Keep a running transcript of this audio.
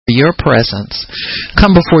your presence,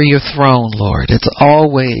 come before your throne, Lord. It's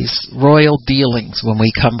always royal dealings when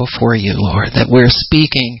we come before you, Lord, that we're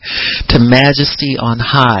speaking to majesty on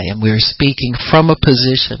high, and we're speaking from a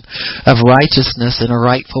position of righteousness in a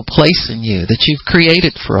rightful place in you that you've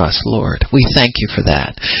created for us, Lord. We thank you for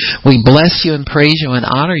that. We bless you and praise you and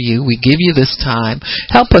honor you. We give you this time.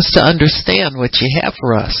 Help us to understand what you have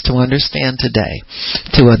for us to understand today,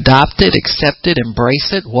 to adopt it, accept it,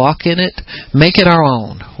 embrace it, walk in it, make it our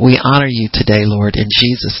own. We honor you today, Lord, in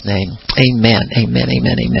Jesus' name. Amen, amen,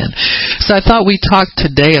 amen, amen. So I thought we'd talk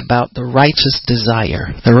today about the righteous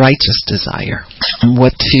desire. The righteous desire.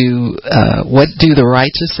 What do the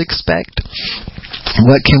righteous expect?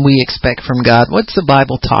 What can we expect from God? What's the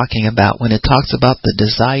Bible talking about when it talks about the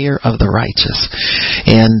desire of the righteous?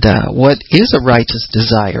 And what is a righteous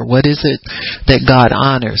desire? What is it that God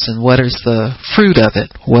honors? And what is the fruit of it?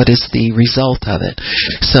 What is the result of it?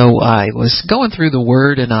 So I was going through the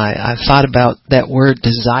Word, and I thought about that word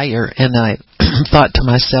desire, and I thought to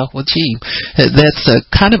myself, well, gee, that's a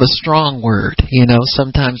kind of a strong word. You know,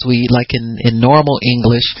 sometimes we, like in normal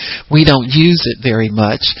English, we don't use it very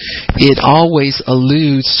much. It always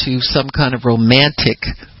alludes to some kind of romantic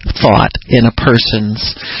thought in a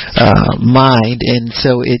person's mind, and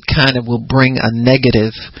so it kind of will bring a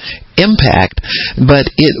negative impact. But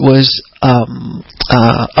it was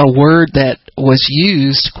a word that was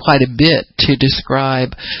used quite a bit to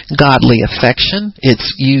describe godly affection.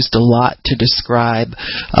 It's used a lot to describe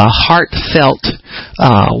a heartfelt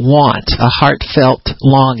want, a heartfelt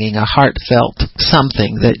longing, a heartfelt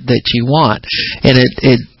something that you want. And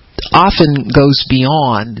it often goes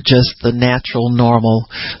beyond just the natural, normal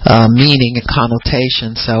meaning and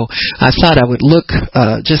connotation. So I thought I would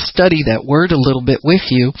just study that word a little bit with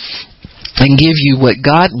you and give you what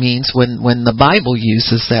God means when the Bible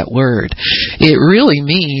uses that word. It really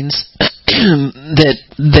means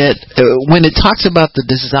that when it talks about the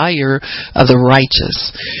desire of the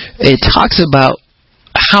righteous, it talks about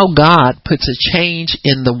how God puts a change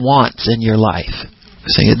in the wants in your life.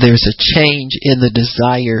 So there's a change in the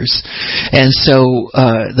desires. And so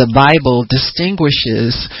the Bible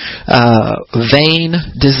distinguishes vain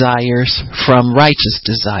desires from righteous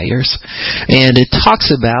desires. And it talks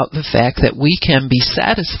about the fact that we can be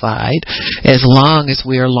satisfied as long as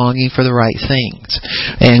we are longing for the right things.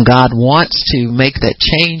 And God wants to make that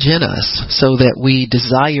change in us so that we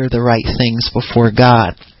desire the right things before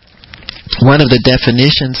God. One of the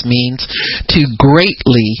definitions means to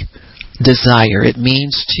greatly desire. It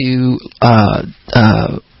means to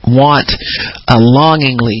want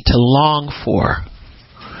longingly, to long for.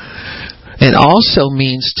 It also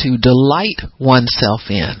means to delight oneself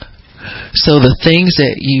in. So the things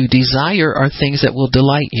that you desire are things that will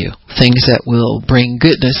delight you, things that will bring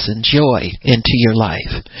goodness and joy into your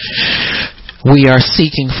life. We are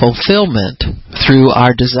seeking fulfillment through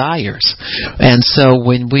our desires. And so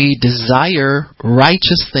when we desire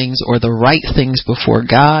righteous things or the right things before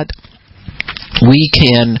God, we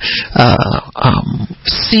can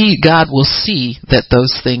see, God will see that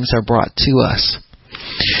those things are brought to us.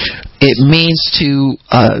 It means to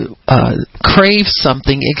crave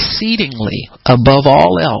something exceedingly above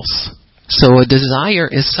all else. So a desire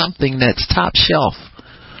is something that's top shelf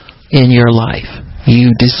in your life.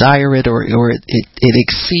 You desire it, or it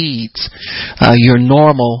exceeds your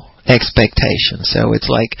normal expectations. So it's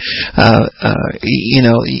like,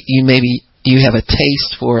 you have a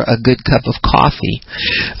taste for a good cup of coffee,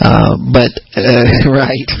 but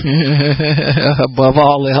right above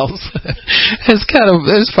all else, it's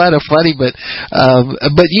kind of funny, but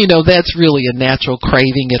that's really a natural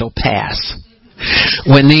craving. It'll pass.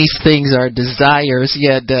 When these things are desires,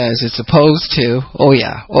 yeah, it does. It's supposed to. Oh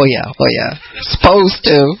yeah. Supposed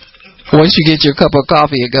to. Once you get your cup of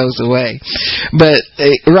coffee, it goes away. But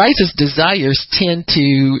righteous desires tend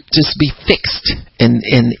to just be fixed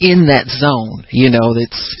in that zone. You know,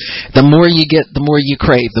 it's the more you get, the more you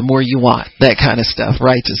crave, the more you want. That kind of stuff.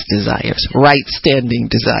 Righteous desires. Right-standing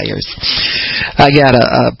desires. I got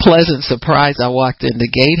a pleasant surprise. I walked in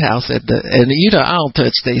the gatehouse I don't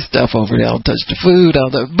touch their stuff over there. I don't touch the food.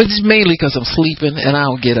 But it's mainly because I'm sleeping and I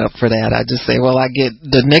don't get up for that. I just say, well,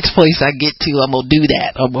 the next place I get to, I'm going to do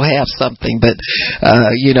that. I'm going to have something. But,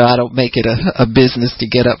 I don't make it a business to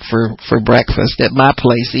get up for breakfast at my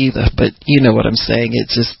place either. But you know what I'm saying.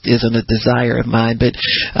 It just isn't a desire of mine. But,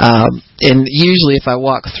 and usually if I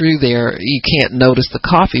walk through there, you can't notice the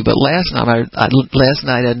coffee. But last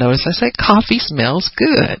night I noticed, I said, coffee smells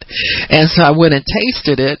good. And so I went and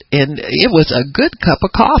tasted it, and it was a good cup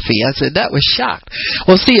of coffee. I said, that was shocked.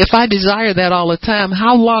 Well, see, if I desire that all the time,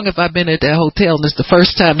 how long have I been at that hotel and it's the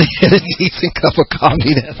first time they had a decent cup of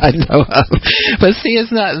coffee that I know of? But see,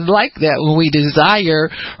 it's not like that when we desire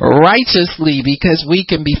righteously, because we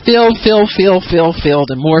can be filled,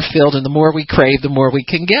 and more filled, and the more we crave, the more we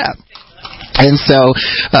can get. And so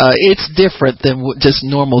it's different than just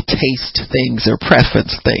normal taste things or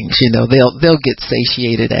preference things. You know, they'll get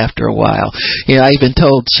satiated after a while. You know, I even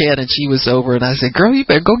told Shannon, she was over, and I said, girl, you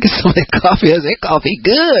better go get some of that coffee. I said, that coffee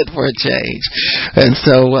good for a change. And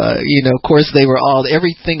so, you know, of course, they were all,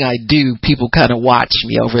 everything I do, people kind of watch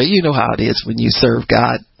me over it. You know how it is when you serve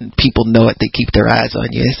God. People know it. They keep their eyes on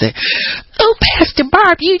you. They say, oh, Pastor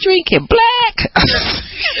Barb, you drinking black?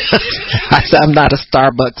 I said, I'm not a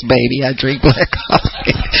Starbucks baby. I drink black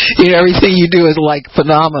coffee. You know, everything you do is like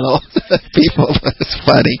phenomenal. People, it's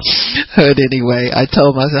funny. But anyway, I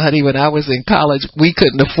told him, I said, honey, when I was in college, we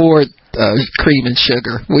couldn't afford cream and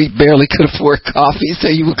sugar. We barely could afford coffee, so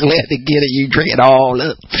you were glad to get it. You drink it all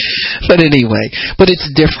up. But anyway, but it's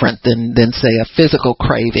different than say, a physical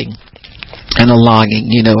craving and a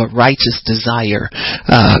longing. You know, a righteous desire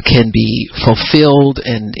can be fulfilled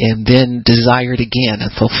and then desired again,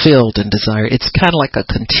 and fulfilled and desired. It's kind of like a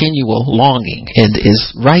continual longing, and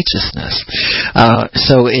is righteousness.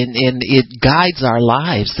 So it guides our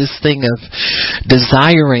lives. This thing of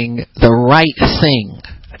desiring the right thing,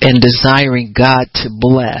 and desiring God to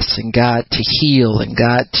bless, and God to heal, and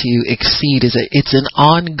God to exceed, it's an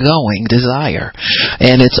ongoing desire,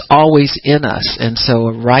 and it's always in us. And so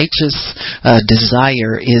a righteous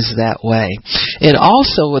desire is that way. It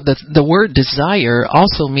also, the word desire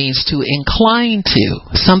also means to incline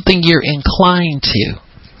to, something you're inclined to.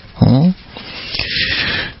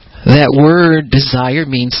 That word desire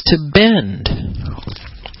means to bend,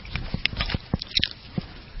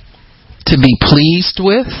 to be pleased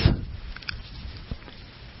with,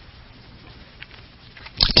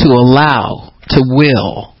 to allow, to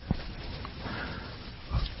will.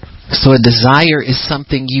 So a desire is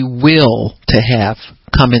something you will to have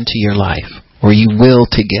come into your life, or you will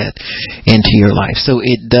to get into your life. So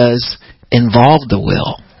it does involve the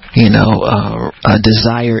will. You know, a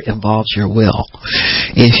desire involves your will.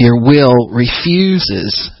 If your will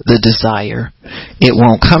refuses the desire, it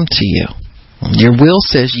won't come to you. Your will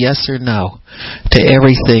says yes or no to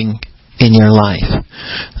everything in your life.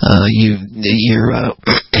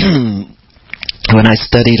 When I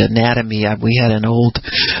studied anatomy, we had an old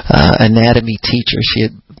anatomy teacher. She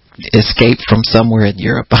had escaped from somewhere in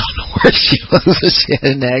Europe. I don't know where she was. She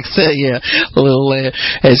had an accent, a little,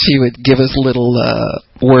 and she would give us little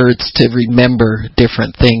words to remember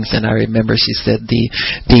different things. And I remember she said the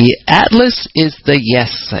atlas is the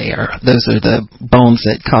yes sayer. Those are the bones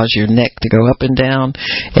that cause your neck to go up and down,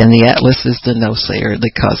 and the atlas is the no sayer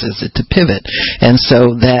that causes it to pivot. And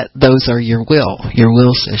so those are your will. Your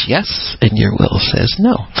will says yes, and your will says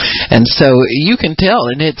no. And so you can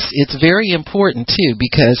tell, and it's very important too,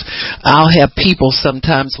 because I'll have people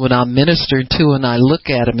sometimes when I'll minister to, and I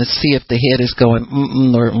look at them and see if the head is going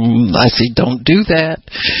or I say, don't do that.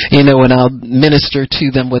 You know, and I'll minister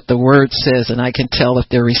to them what the word says, and I can tell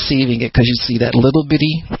if they're receiving it, because you see that little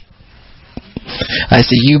bitty. I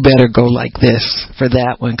say, you better go like this for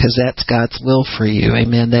that one, because that's God's will for you.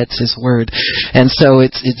 Amen. That's His word. And so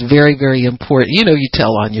it's very, very important. You know, you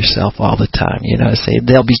tell on yourself all the time. You know, I say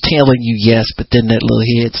they'll be telling you yes, but then that little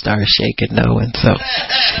head starts shaking no, and so.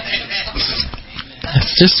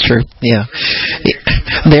 That's just true. Yeah.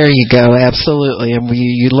 There you go. Absolutely. And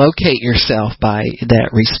you locate yourself by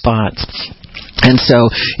that response. And so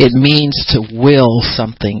it means to will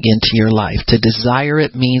something into your life. To desire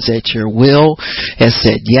it means that your will has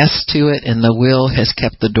said yes to it, and the will has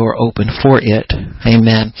kept the door open for it.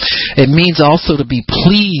 Amen. It means also to be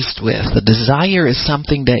pleased with. The desire is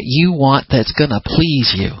something that you want that's going to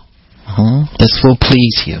please you. This will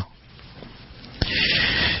please you.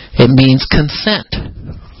 It means consent.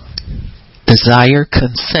 Desire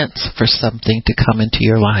consents for something to come into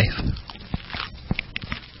your life.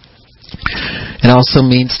 It also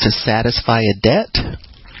means to satisfy a debt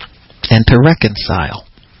and to reconcile.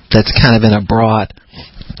 That's kind of in a broad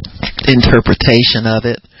interpretation of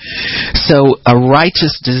it. So a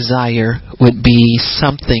righteous desire would be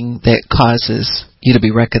something that causes you to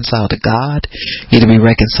be reconciled to God, you to be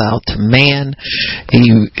reconciled to man.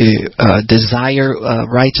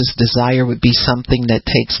 Righteous desire would be something that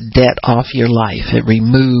takes debt off your life. It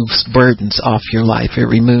removes burdens off your life. It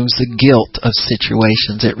removes the guilt of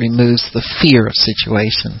situations. It removes the fear of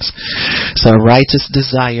situations. So a righteous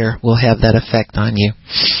desire will have that effect on you.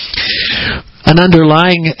 An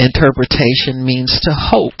underlying interpretation means to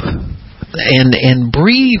hope. And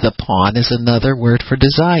breathe upon is another word for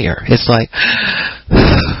desire. It's like,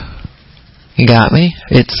 you got me?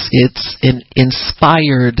 It's an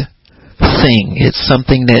inspired thing. It's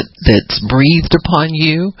something that's breathed upon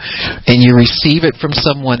you, and you receive it from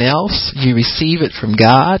someone else. You receive it from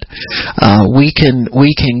God. We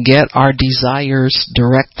can get our desires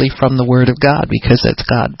directly from the Word of God because that's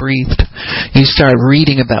God breathed. You start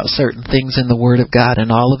reading about certain things in the Word of God,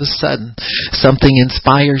 and all of a sudden something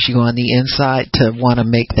inspires you on the inside to want to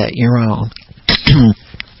make that your own.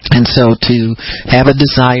 And so to have a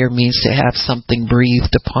desire means to have something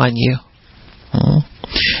breathed upon you.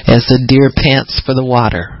 As the deer pants for the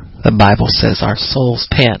water, the Bible says our souls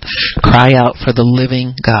pant, cry out for the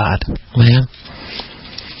living God. Man.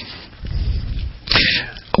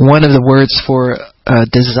 One of the words for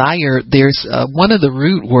desire, there's one of the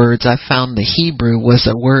root words I found in the Hebrew was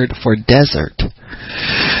a word for desert.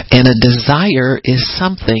 And a desire is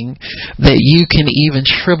something that you can even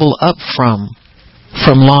shrivel up from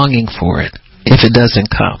longing for it if it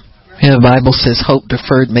doesn't come. And the Bible says hope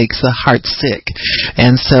deferred makes the heart sick.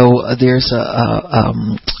 And so there's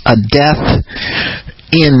a death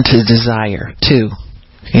into desire too.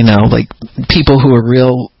 You know, like people who are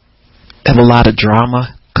have a lot of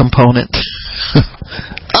drama component.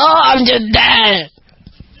 Oh, I'm just dying.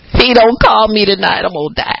 He don't call me tonight, I'm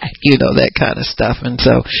gonna die. You know, that kind of stuff. And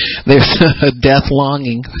so there's a death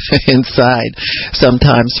longing inside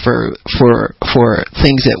sometimes for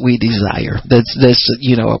things that we desire. That's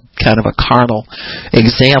you know, kind of a carnal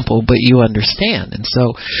example, but you understand. And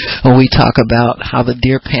so when we talk about how the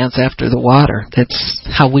deer pants after the water, that's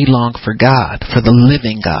how we long for God, for the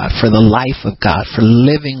living God, for the life of God, for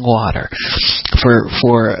living water, for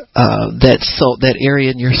that soul, that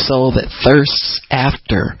area in your soul that thirsts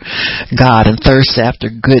after God and thirsts after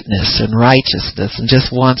goodness and righteousness and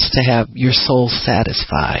just wants to have your soul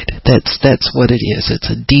satisfied. That's what it is. It's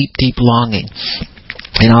a deep, deep longing,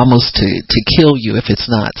 and almost to kill you if it's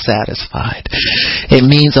not satisfied. It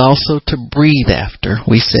means also to breathe after.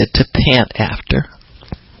 We said to pant after.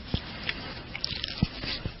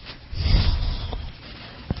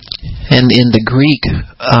 And in the Greek,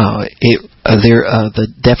 the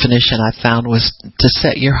definition I found was to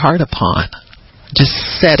set your heart upon. Just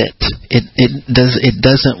set it. It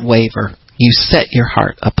doesn't waver. You set your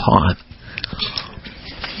heart upon.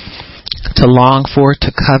 To long for,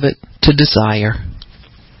 to covet, to desire.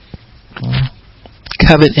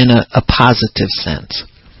 Covet in a positive sense.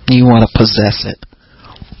 You want to possess it.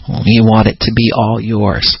 You want it to be all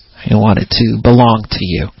yours. You want it to belong to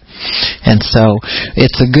you. And so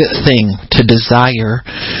it's a good thing to desire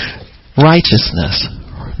righteousness.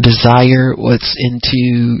 Desire what's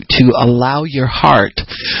to allow your heart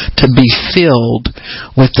to be filled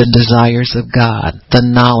with the desires of God, the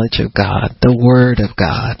knowledge of God, the Word of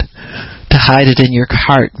God. To hide it in your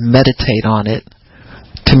heart, meditate on it,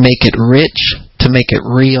 to make it rich, to make it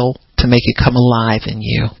real, to make it come alive in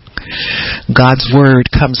you. God's Word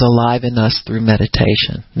comes alive in us through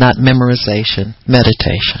meditation, not memorization,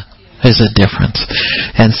 meditation. There's a difference.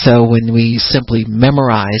 And so when we simply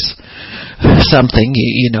memorize something,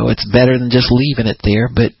 you know, it's better than just leaving it there,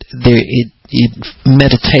 but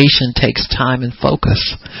meditation takes time and focus.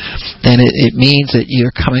 And it means that you're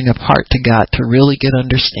coming apart to God to really get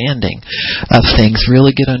understanding of things,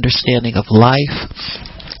 really get understanding of life,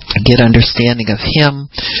 get understanding of Him,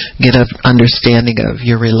 get an understanding of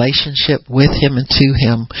your relationship with Him and to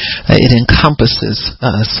Him. It encompasses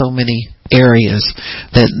so many areas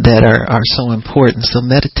that are so important. So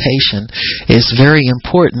meditation is very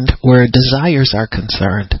important where desires are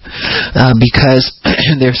concerned, because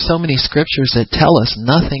there's so many scriptures that tell us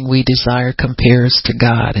nothing we desire compares to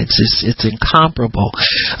God. It's incomparable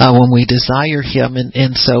when we desire Him,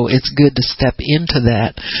 and so it's good to step into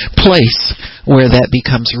that place where that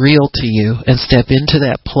becomes real to you, and step into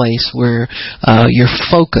that place where your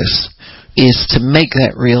focus is to make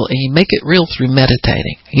that real, and you make it real through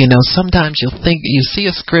meditating. You know, sometimes you'll see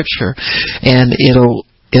a scripture and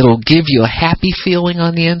it'll give you a happy feeling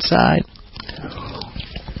on the inside.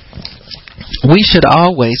 We should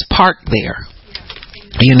always park there.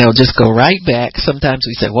 You know, just go right back. Sometimes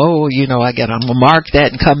we say, whoa, you know, I'm going to mark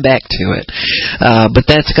that and come back to it. But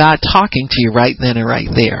that's God talking to you right then and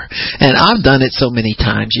right there. And I've done it so many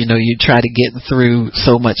times. You know, you try to get through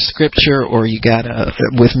so much scripture, or you got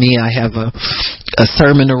with me, I have a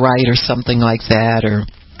sermon to write or something like that, or,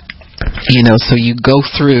 you know, so you go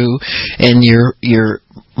through and your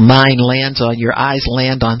mind lands on, your eyes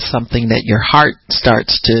land on something that your heart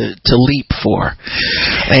starts to leap for.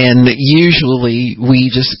 And usually we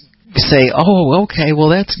just say, oh, okay, well,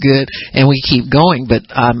 that's good, and we keep going. But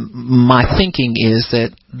my thinking is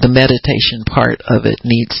that the meditation part of it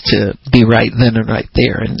needs to be right then and right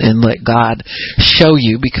there, and let God show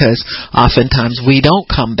you, because oftentimes we don't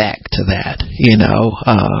come back to that,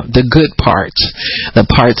 the good parts, the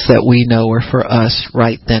parts that we know are for us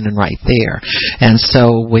right then and right there. And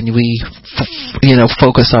so when we,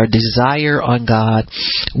 focus our desire on God,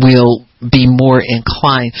 we'll be more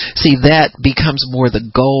inclined. See, that becomes more the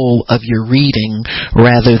goal of your reading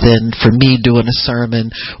rather than for me doing a sermon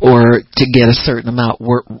or to get a certain amount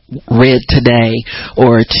read today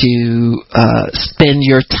or to spend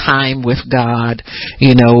your time with God.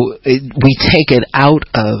 We take it out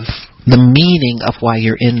of the meaning of why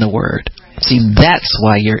you're in the Word. See, that's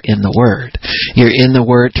why you're in the Word. You're in the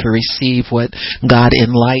Word to receive what God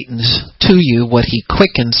enlightens to you, what He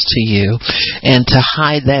quickens to you, and to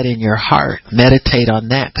hide that in your heart. Meditate on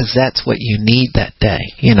that, because that's what you need that day.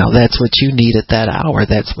 That's what you need at that hour.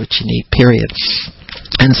 That's what you need, period.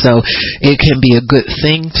 And so it can be a good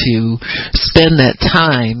thing to spend that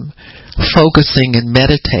time focusing and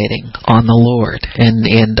meditating on the Lord and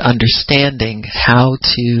understanding how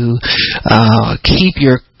to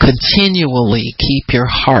continually keep your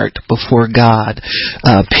heart before God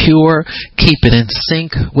pure, keep it in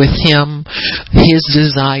sync with Him. His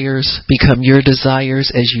desires become your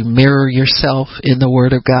desires as you mirror yourself in the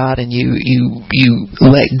Word of God, and you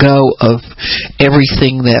let go of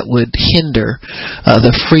everything that would hinder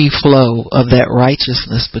the free flow of that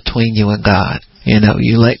righteousness between you and God.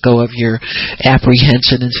 You let go of your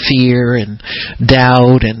apprehension and fear and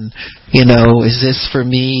doubt and, is this for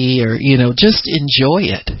me? Or, just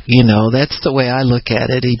enjoy it. That's the way I look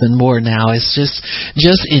at it even more now, is just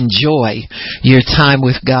enjoy your time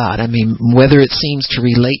with God. I mean, whether it seems to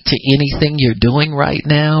relate to anything you're doing right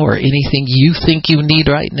now or anything you think you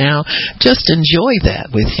need right now, just enjoy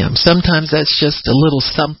that with Him. Sometimes that's just a little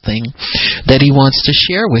something that He wants to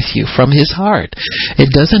share with you from His heart.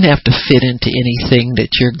 It doesn't have to fit into anything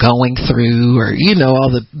that you're going through or,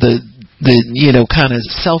 all the kind of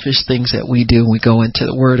selfish things that we do when we go into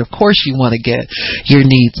the Word. Of course you want to get your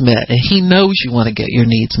needs met, and He knows you want to get your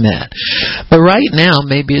needs met. But right now,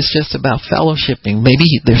 maybe it's just about fellowshipping.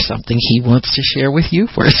 Maybe there's something He wants to share with you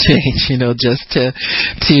for a change, just to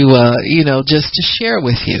share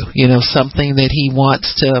with you, something that He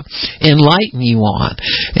wants to enlighten you on,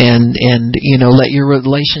 and let your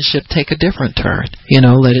relationship take a different turn.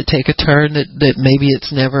 Let it take a turn that maybe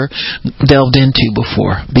it's never delved into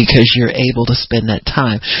before, because you're able to spend that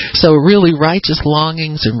time. So really, righteous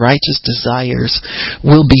longings and righteous desires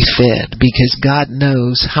will be fed, because God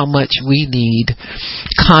knows how much we need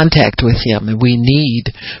contact with Him, and we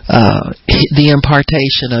need the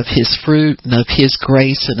impartation of His fruit and of His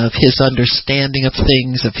grace and of His understanding of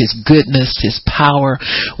things, of His goodness, His power.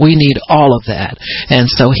 We need all of that.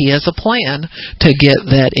 And so He has a plan to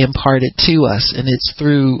get that imparted to us, and it's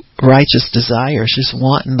through righteous desires, just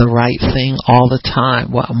wanting the right thing all the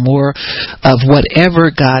time, more of whatever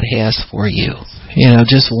God has for you.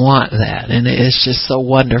 Just want that. And it's just so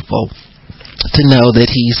wonderful to know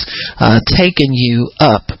that He's taken you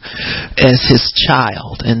up as His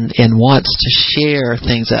child and wants to share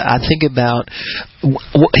things. I think about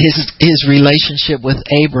his relationship with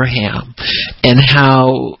Abraham and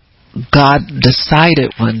how God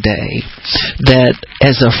decided one day that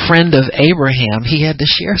as a friend of Abraham, He had to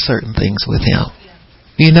share certain things with him.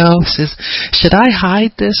 Says, should I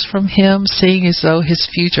hide this from him, seeing as though his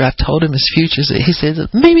future, I've told him his future, he says,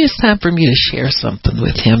 maybe it's time for me to share something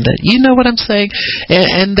with him that, what I'm saying?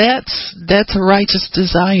 And that's a righteous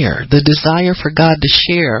desire, the desire for God to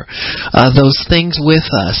share those things with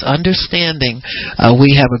us, understanding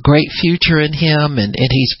we have a great future in Him, and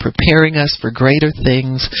He's preparing us for greater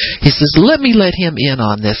things. He says, let me let Him in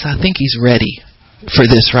on this. I think He's ready for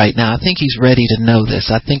this right now. I think He's ready to know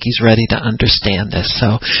this. I think He's ready to understand this.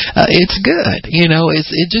 So it's good.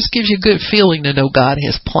 It just gives you a good feeling to know God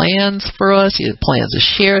has plans for us. He has plans to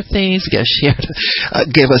share things. He has to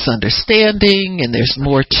give us understanding, and there's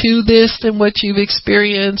more to this than what you've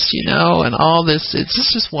experienced, and all this.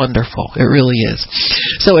 It's just wonderful. It really is.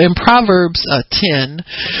 So in Proverbs 10:24,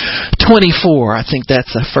 I think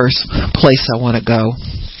that's the first place I want to go.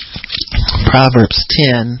 Proverbs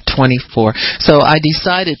 10:24. So I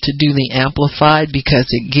decided to do the Amplified because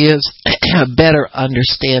it gives a better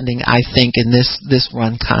understanding, I think, in this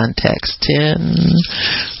run context.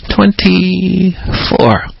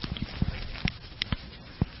 10:24.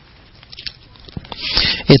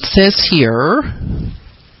 It says here,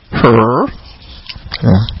 wrong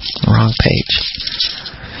page.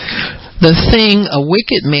 The thing a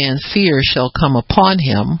wicked man fears shall come upon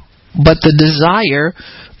him, but the desire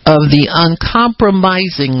of the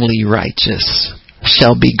uncompromisingly righteous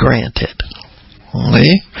shall be granted.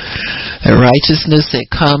 Okay? The righteousness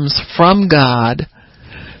that comes from God,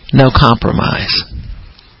 no compromise.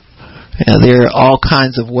 There are all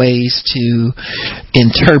kinds of ways to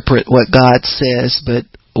interpret what God says, but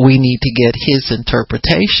we need to get His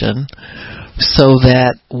interpretation so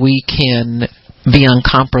that we can be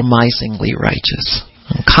uncompromisingly righteous.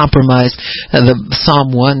 Compromise. The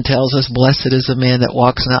Psalm 1 tells us, "Blessed is the man that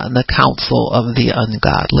walks not in the counsel of the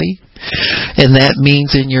ungodly," and that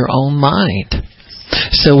means in your own mind.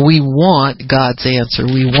 So we want God's answer.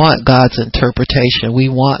 We want God's interpretation. We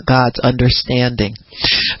want God's understanding.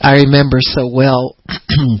 I remember so well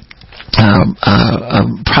a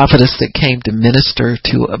prophetess that came to minister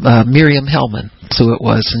to Miriam Hellman, so it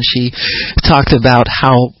was, and she talked about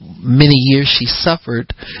how many years she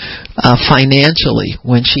suffered financially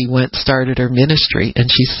when she started her ministry, and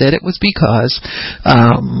she said it was because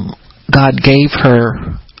God gave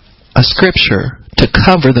her a scripture to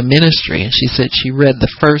cover the ministry, and she said she read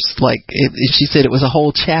the first, she said it was a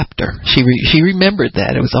whole chapter. She remembered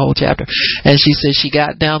that it was a whole chapter, and she said she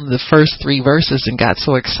got down to the first 3 verses and got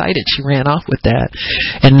so excited she ran off with that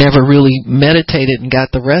and never really meditated and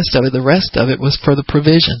got the rest of it. The rest of it was for the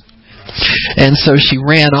provision. And so she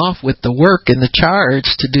ran off with the work and the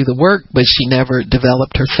charge to do the work, but she never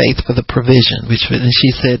developed her faith for the provision. And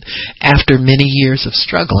she said after many years of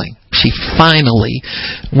struggling, she finally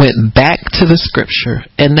went back to the scripture.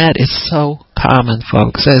 And that is so common,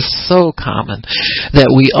 folks. That is so common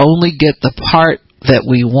that we only get the part that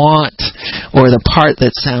we want or the part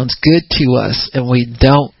that sounds good to us, and we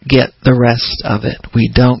don't get the rest of it. We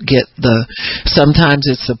don't get sometimes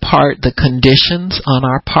it's the conditions on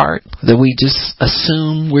our part that we just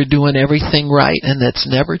assume we're doing everything right, and that's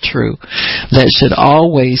never true. That should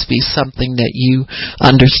always be something that you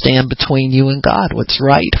understand between you and God. What's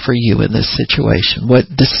right for you in this situation? What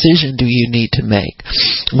decision do you need to make?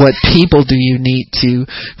 What people do you need to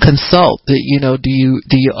consult? Do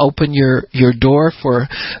you open your door for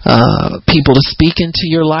people to speak into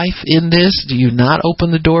your life in this? Do you not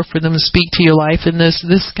open the door for them to speak to your life in this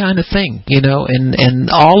kind of thing? And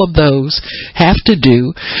all of those have to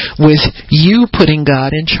do with you putting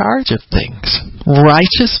God in charge of things.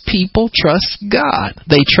 Righteous people trust God.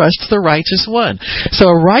 They trust the righteous one. So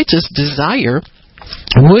a righteous desire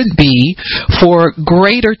would be for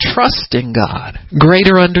greater trust in God,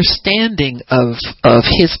 greater understanding of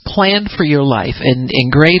His plan for your life, and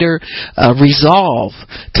greater resolve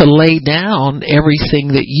to lay down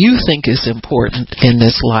everything that you think is important in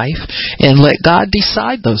this life and let God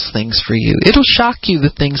decide those things for you. It'll shock you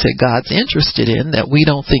the things that God's interested in that we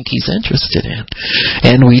don't think He's interested in,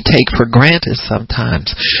 and we take for granted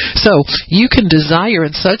sometimes. So you can desire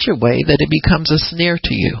in such a way that it becomes a snare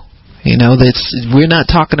to you. We're not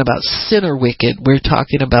talking about sin or wicked. We're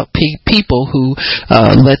talking about people who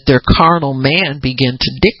let their carnal man begin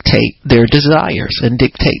to dictate their desires and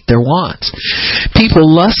dictate their wants. People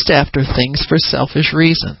lust after things for selfish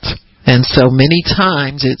reasons. And so many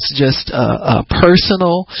times it's just a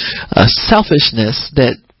personal selfishness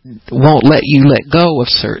that won't let you let go of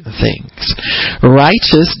certain things.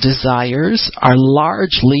 Righteous desires are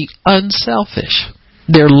largely unselfish.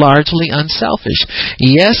 They're largely unselfish.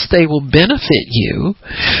 Yes, they will benefit you,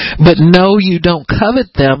 but no, you don't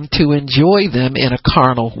covet them to enjoy them in a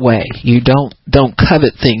carnal way. You don't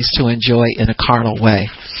covet things to enjoy in a carnal way.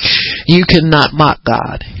 You cannot mock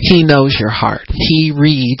God. He knows your heart. He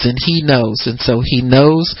reads and He knows, and so He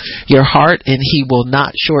knows your heart, and He will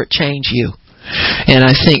not shortchange you. And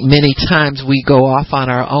I think many times we go off on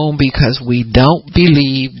our own because we don't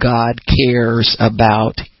believe God cares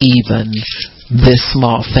about even this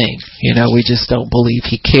small thing. We just don't believe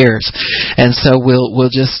He cares. And so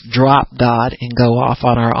we'll just drop God and go off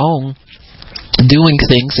on our own, doing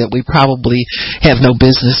things that we probably have no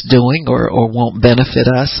business doing or won't benefit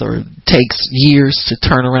us, or takes years to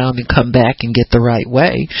turn around and come back and get the right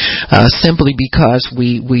way, simply because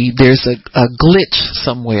there's a glitch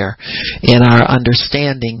somewhere in our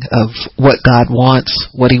understanding of what God wants,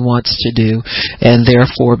 what He wants to do, and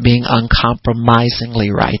therefore being uncompromisingly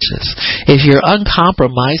righteous. If you're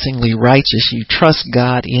uncompromisingly righteous, you trust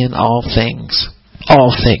God in all things.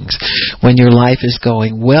 All things. When your life is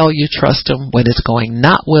going well, you trust Him. When it's going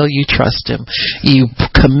not well, you trust Him. You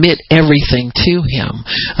commit everything to Him,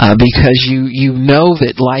 because you know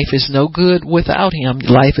that life is no good without Him.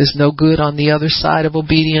 Life is no good on the other side of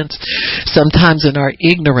obedience. Sometimes in our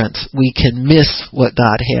ignorance, we can miss what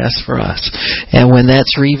God has for us. And when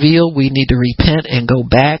that's revealed, we need to repent and go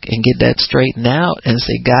back and get that straightened out and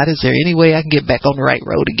say, God, is there any way I can get back on the right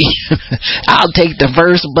road again? I'll take the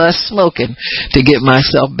first bus smoking to get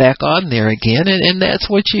myself back on there again. And that's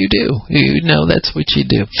what you do. You know, that's what you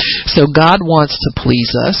do. So God wants to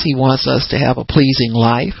please us. He wants us to have a pleasing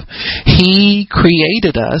life. He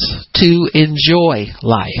created us to enjoy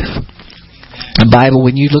life. The Bible,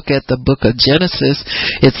 when you look at the book of Genesis,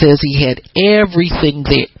 it says He had everything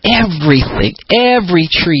there, every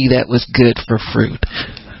tree that was good for fruit.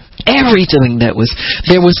 Everything there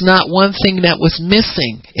was not one thing that was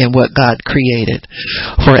missing in what God created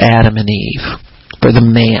for Adam and Eve. For the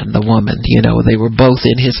man, the woman, they were both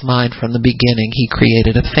in His mind from the beginning. He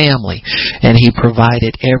created a family, and He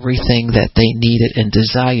provided everything that they needed and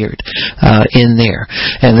desired in there.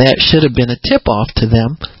 And that should have been a tip-off to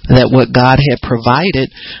them that what God had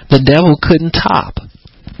provided, the devil couldn't top.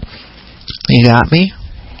 You got me?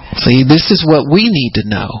 See, this is what we need to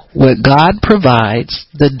know. What God provides,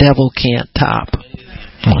 the devil can't top.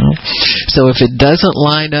 So if it doesn't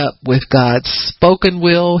line up with God's spoken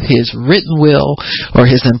will, His written will, or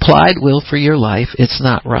His implied will for your life, it's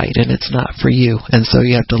not right and it's not for you. And so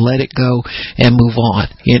you have to let it go and move on.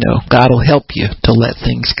 God will help you to let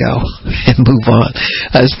things go and move on.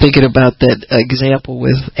 I was thinking about that example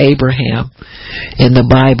with Abraham in the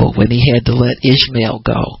Bible when he had to let Ishmael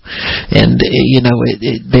go. And,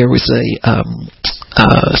 there was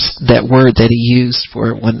that word that He used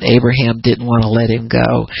for when Abraham didn't want to let him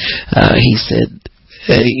go. He said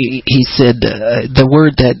the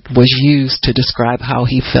word that was used to describe how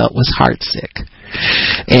he felt was heartsick.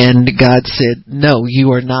 And God said, no,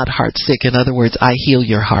 you are not heartsick. In other words, I heal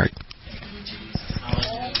your heart.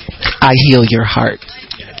 I heal your heart.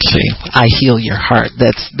 See, I heal your heart.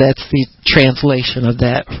 That's the translation of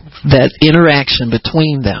that interaction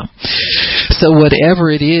between them. So whatever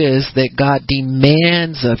it is that God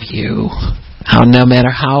demands of you, no matter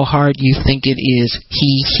how hard you think it is,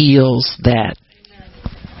 He heals that.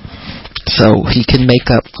 So He can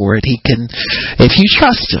make up for it. He can, if you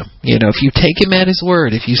trust Him, if you take Him at His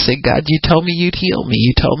word, if you say, God, you told me you'd heal me,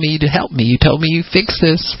 you told me you'd help me, you told me you'd fix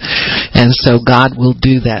this. And so God will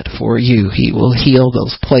do that for you. He will heal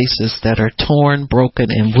those places that are torn,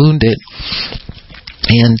 broken, and wounded,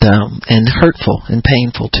 and hurtful and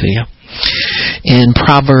painful to you. In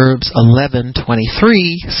Proverbs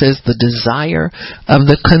 11:23 says the desire of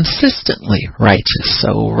the consistently righteous.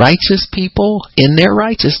 So righteous people in their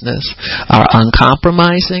righteousness are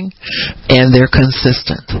uncompromising and they're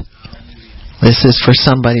consistent. This is for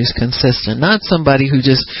somebody who's consistent, not somebody who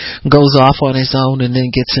just goes off on his own and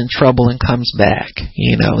then gets in trouble and comes back.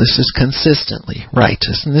 This is consistently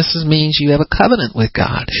righteous. And this means you have a covenant with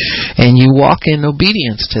God and you walk in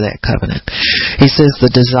obedience to that covenant. He says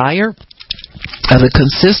the desire of the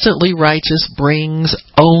consistently righteous brings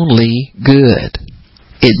only good.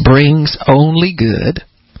 It brings only good.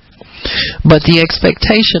 But the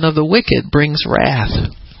expectation of the wicked brings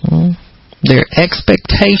wrath. Their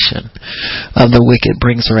expectation of the wicked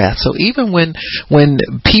brings wrath. So even when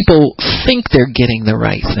people think they're getting the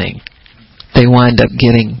right thing, they wind up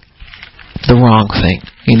getting the wrong thing.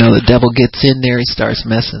 The devil gets in there, he starts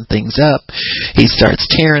messing things up, he starts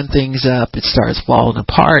tearing things up, it starts falling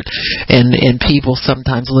apart, and people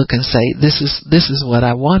sometimes look and say, this is what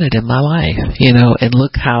I wanted in my life, and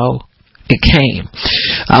look how it came.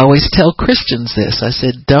 I always tell Christians this. I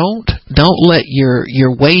said, don't let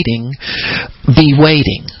your waiting be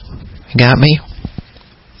waiting. Got me?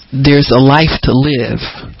 There's a life to live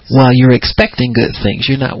while you're expecting good things.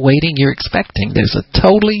 You're not waiting, you're expecting. There's a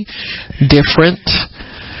totally different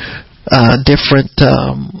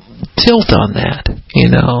tilt on that.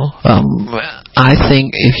 I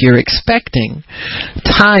think if you're expecting,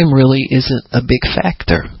 time really isn't a big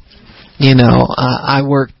factor. I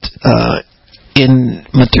worked in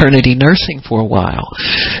maternity nursing for a while,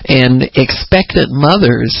 and expectant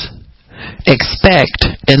mothers expect,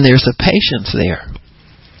 and there's a patience there.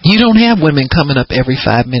 You don't have women coming up every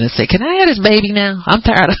 5 minutes say, can I have this baby now? I'm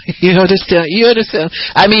tired of it. You understand?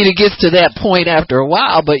 I mean, it gets to that point after a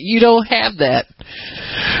while, but you don't have that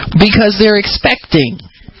because they're expecting.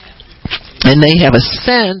 And they have a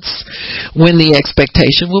sense when the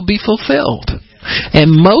expectation will be fulfilled. And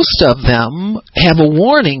most of them have a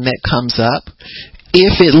warning that comes up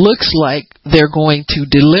if it looks like they're going to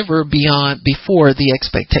deliver before the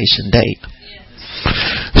expectation date.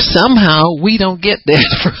 Somehow we don't get that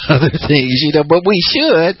for other things, but we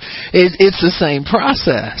should. It's the same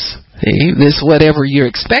process. This whatever you're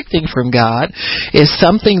expecting from God is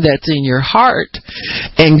something that's in your heart,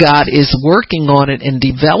 and God is working on it and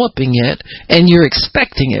developing it, and you're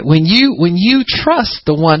expecting it. When you trust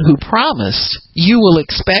the one who promised, you will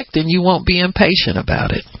expect, and you won't be impatient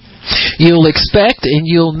about it. You'll expect and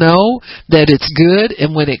you'll know that it's good,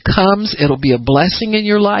 and when it comes, it'll be a blessing in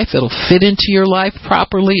your life. It'll fit into your life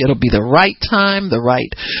properly. It'll be the right time, the right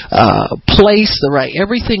place,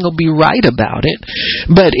 everything will be right about it.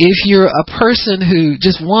 But if you're a person who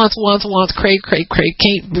just wants, crave,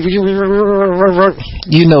 can't,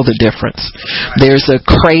 you know the difference. There's a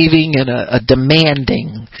craving and a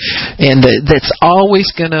demanding, and that's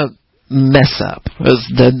always going to mess up.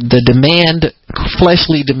 The demand,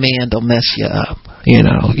 fleshly demand, will mess you up.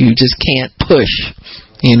 You just can't push.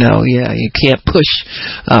 You can't push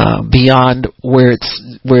beyond where it's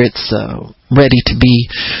ready to be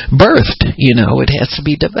birthed. It has to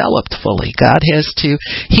be developed fully. God has to.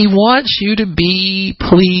 He wants you to be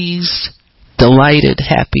pleased, delighted,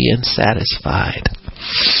 happy, and satisfied.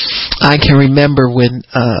 I can remember when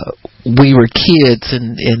we were kids,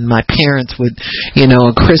 and my parents would,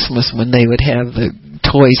 on Christmas when they would have the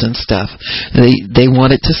toys and stuff, they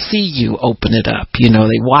wanted to see you open it up.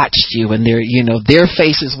 They watched you, and their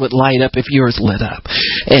faces would light up if yours lit up.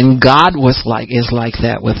 And God is like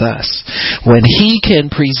that with us. When He can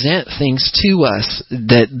present things to us,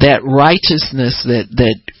 that righteousness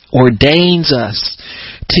that ordains us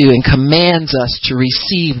to and commands us to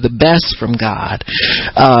receive the best from God,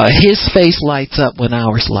 His face lights up when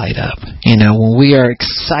ours light up. When we are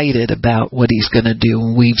excited about what He's going to do,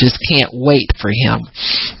 and we just can't wait for Him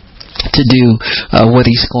to do what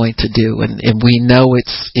He's going to do, and we know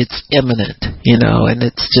it's imminent, and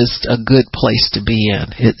it's just a good place to be in.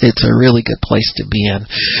 It's a really good place to be in.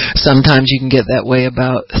 Sometimes you can get that way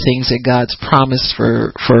about things that God's promised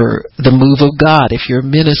for the move of God. If you're a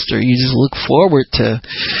minister, you just look forward to,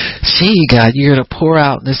 gee, God, you're going to pour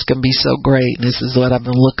out, and this is going to be so great, and this is what I've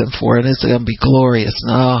been looking for, and it's going to be glorious.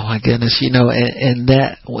 And oh my goodness, and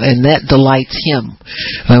that delights Him.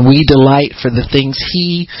 And we delight for the things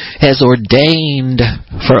He has ordained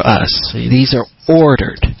for us. These are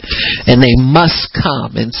ordered, and they must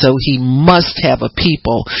come, and so He must have a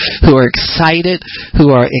people who are excited,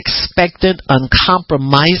 who are expectant,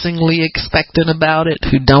 uncompromisingly expectant about it,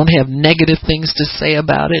 who don't have negative things to say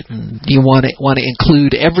about it, and you want to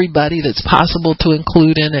include everybody that's possible to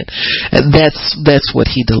include in it. And that's what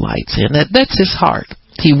He delights in. That's His heart.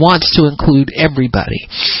 He wants to include everybody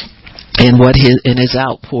and his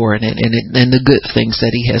outpouring and the good things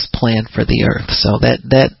that He has planned for the earth. So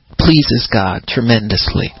that pleases God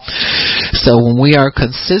tremendously. So when we are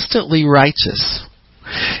consistently righteous,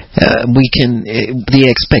 the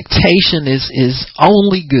expectation is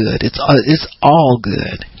only good. It's all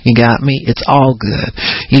good. You got me? It's all good.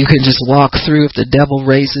 You can just walk through if the devil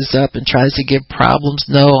raises up and tries to give problems.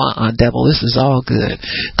 No, devil, this is all good.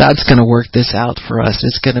 God's going to work this out for us.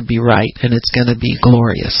 It's going to be right, and it's going to be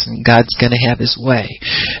glorious. And God's going to have His way.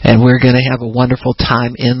 And we're going to have a wonderful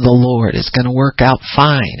time in the Lord. It's going to work out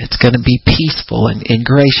fine. It's going to be peaceful and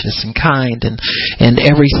gracious and kind and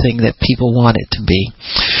everything that people want it to be.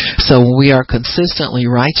 So when we are consistently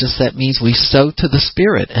righteous, that means we sow to the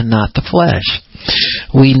Spirit and not the flesh.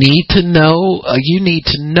 We need to know, you need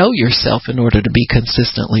to know yourself in order to be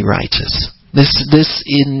consistently righteous. This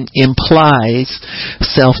implies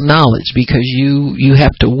self-knowledge, because you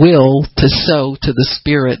have to will to sow to the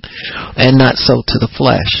Spirit and not sow to the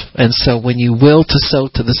flesh. And so when you will to sow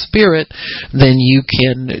to the Spirit, then you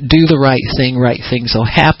can do the right thing. Right things will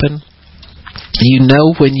happen. You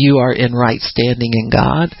know when you are in right standing in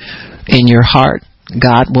God, in your heart.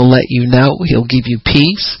 God will let you know. He'll give you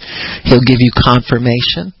peace. He'll give you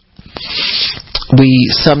confirmation. We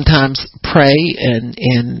sometimes pray,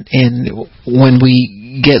 and when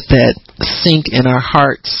we get that sink in our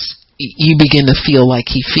hearts, you begin to feel like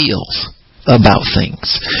He feels about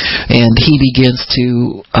things, and He begins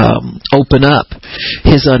to open up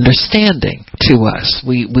His understanding to us.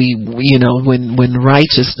 We when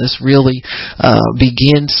righteousness really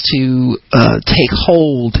begins to take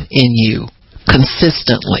hold in you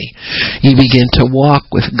consistently, you begin to walk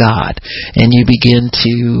with God, and you begin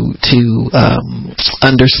to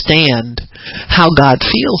understand how God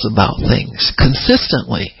feels about things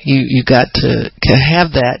consistently. You got to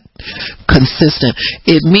have that consistent.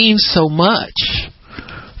 It means so much.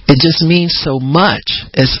 It just means so much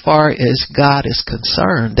as far as God is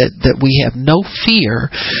concerned, that we have no fear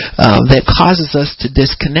that causes us to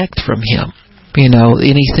disconnect from Him.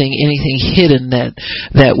 anything hidden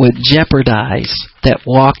that would jeopardize that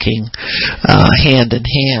walking hand in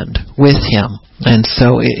hand with Him. And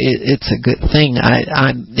so it's a good thing.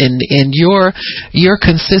 And your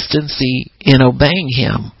consistency in obeying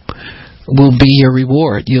Him will be your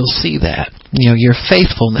reward. You'll see that. Your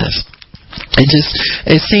faithfulness.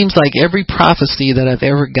 It seems like every prophecy that I've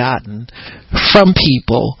ever gotten from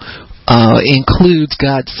people includes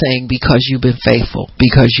God saying, because you've been faithful,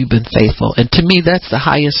 because you've been faithful. And to me, that's the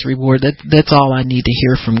highest reward. That's all I need to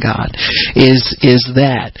hear from God is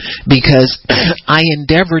that, because I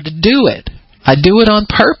endeavor to do it. I do it on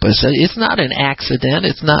purpose. It's not an accident.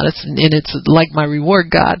 It's like my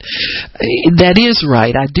reward. God, that is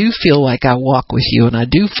right. I do feel like I walk with you, and I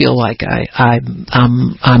do feel like I'm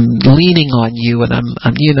leaning on you, and I'm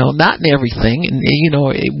not in everything. And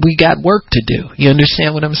we got work to do. You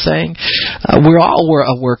understand what I'm saying? We're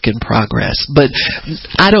a work in progress, but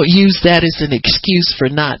I don't use that as an excuse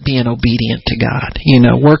for not being obedient to God.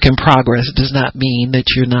 Work in progress does not mean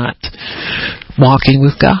that you're not walking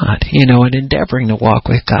with God, and endeavoring to walk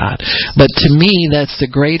with God. But to me, that's the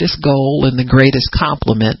greatest goal and the greatest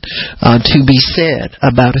compliment to be said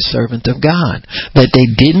about a servant of God. That they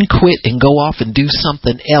didn't quit and go off and do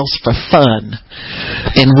something else for fun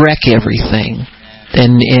and wreck everything.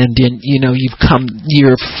 And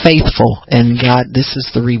you're faithful, and God, this is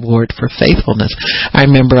the reward for faithfulness. I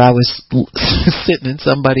remember I was sitting in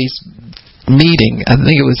somebody's meeting. I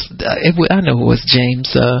think I know it was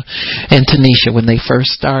James and Tanisha when they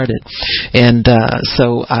first started, and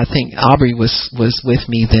so I think Aubrey was with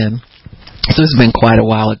me then. So it's been quite a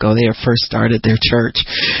while ago. They had first started their church,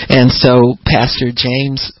 and so Pastor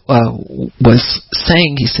James was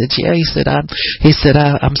saying, he said, I'm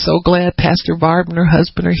so glad Pastor Barb and her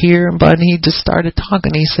husband are here. And he just started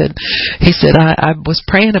talking. He said, I was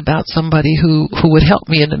praying about somebody who would help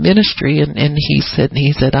me in the ministry, and he said,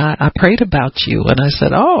 I prayed about you, and I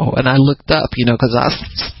said, oh, and I looked up, because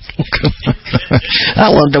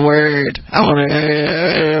I want the word. I want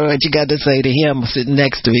what you got to say to him sitting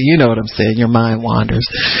next to me. You know what I'm saying? Your mind wanders.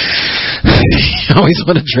 You always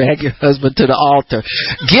want to drag your husband to the altar.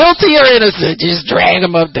 Guilty or innocent, just drag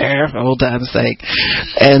him up there, for old time's sake.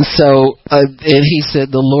 And so, and he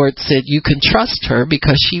said, the Lord said, you can trust her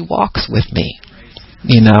because she walks with me.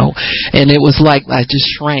 And it was like I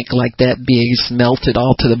just shrank, like that being melted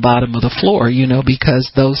all to the bottom of the floor,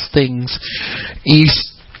 because those things, you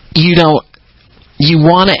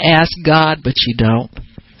want to ask God, but you don't.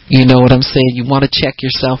 You know what I'm saying? You want to check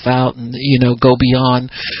yourself out and, go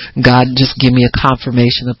beyond God, just give me a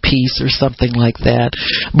confirmation of peace or something like that.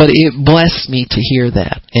 But it blessed me to hear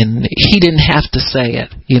that. And He didn't have to say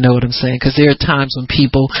it. You know what I'm saying? Because there are times when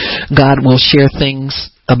God will share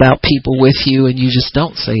things about people with you and you just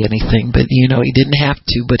don't say anything. But, He didn't have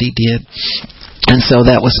to, but He did. And so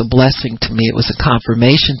that was a blessing to me. It was a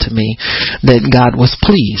confirmation to me that God was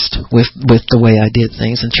pleased with the way I did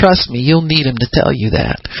things. And trust me, you'll need Him to tell you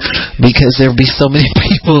that, because there'll be so many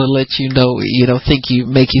people that let you know,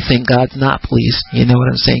 make you think God's not pleased. You know what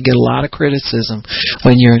I'm saying? Get a lot of criticism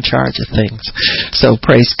when you're in charge of things. So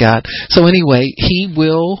praise God. So anyway, He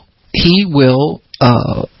will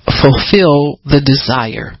fulfill the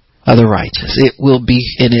desire of the righteous. It will be,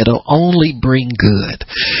 and it'll only bring good.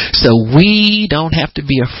 So we don't have to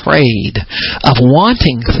be afraid of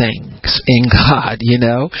wanting things in God,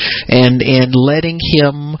 and letting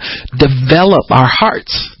Him develop our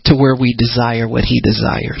hearts to where we desire what He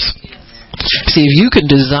desires. See, if you can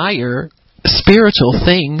desire spiritual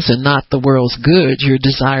things and not the world's good, you're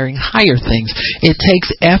desiring higher things. It takes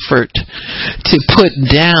effort to put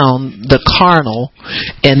down the carnal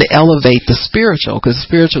and elevate the spiritual, because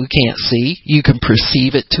spiritual you can't see. You can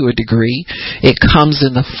perceive it to a degree. It comes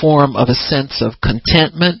in the form of a sense of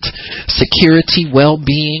contentment, security,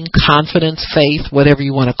 well-being, confidence, faith, whatever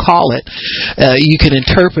you want to call it. You can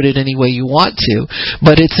interpret it any way you want to,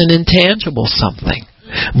 but it's an intangible something.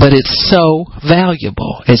 But it's so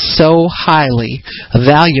valuable. It's so highly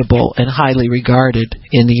valuable and highly regarded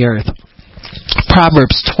in the earth.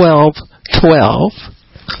 Proverbs 12:12.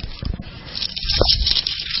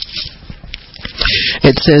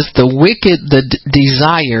 It says, the wicked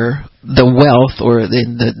desire the wealth, or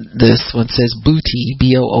in this one says booty,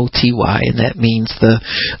 B-O-O-T-Y, and that means the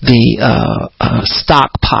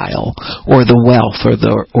stockpile or the wealth or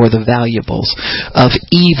the valuables of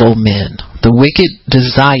evil men. The wicked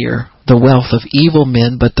desire the wealth of evil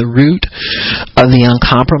men, but the root of the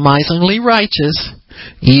uncompromisingly righteous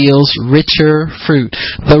yields richer fruit.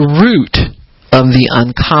 The root of the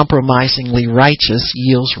uncompromisingly righteous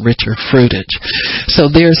yields richer fruitage. So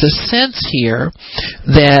there's a sense here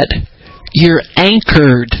that you're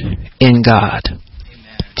anchored in God.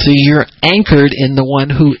 So you're anchored in the one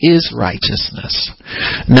who is righteousness,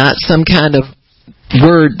 not some kind of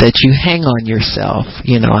word that you hang on yourself.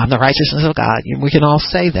 I'm the righteousness of God. We can all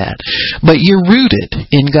say that. But you're rooted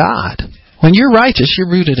in God. When you're righteous, you're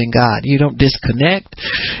rooted in God. You don't disconnect.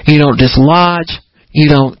 You don't dislodge. You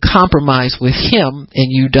don't compromise with Him, and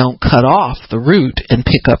you don't cut off the root and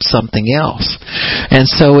pick up something else. And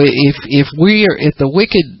so if the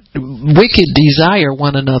wicked desire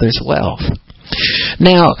one another's wealth.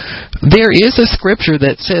 Now, there is a scripture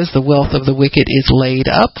that says the wealth of the wicked is laid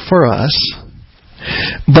up for us,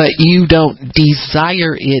 but you don't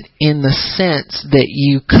desire it in the sense that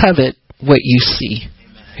you covet what you see.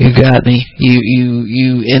 You got me.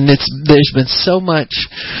 And there's been so much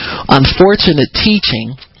unfortunate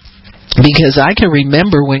teaching, because I can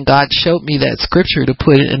remember when God showed me that scripture to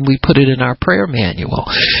put it, and we put it in our prayer manual.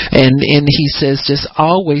 And He says, just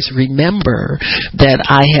always remember that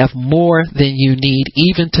I have more than you need,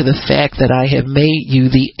 even to the fact that I have made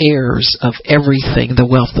you the heirs of everything, the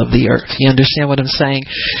wealth of the earth. You understand what I'm saying?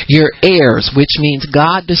 You're heirs, which means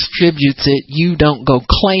God distributes it. You don't go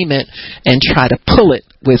claim it and try to pull it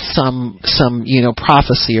with some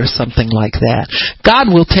prophecy or something like that.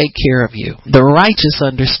 God will take care of you. The righteous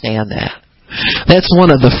understand that. That's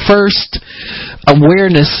one of the first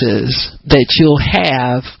awarenesses that you'll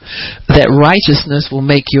have that righteousness will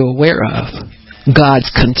make you aware of.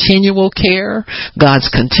 God's continual care,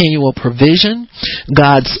 God's continual provision,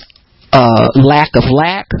 God's lack of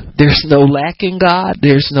lack. There's no lack in God.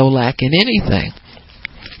 There's no lack in anything.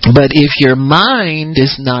 But if your mind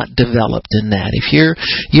is not developed in that, if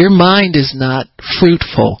your mind is not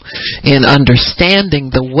fruitful in understanding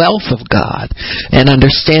the wealth of God and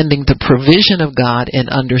understanding the provision of God and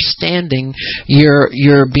understanding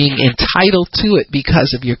you're being entitled to it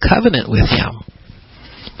because of your covenant with Him.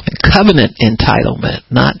 Covenant entitlement,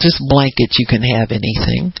 not just blanket you can have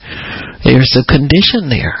anything. There's a condition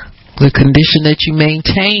there. The condition that you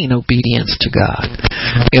maintain obedience to God.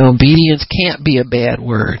 Obedience can't be a bad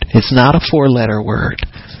word. It's not a 4-letter word.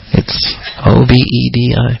 It's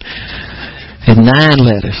O-B-E-D-I. And 9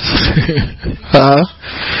 letters.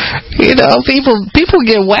 People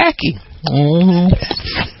get wacky.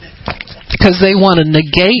 Because they want to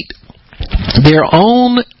negate their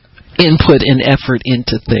own input and effort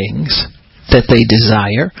into things that they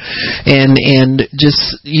desire, and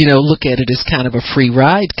just look at it as kind of a free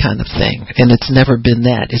ride kind of thing. And it's never been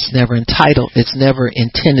that. It's never entitled. It's never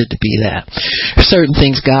intended to be that. There's certain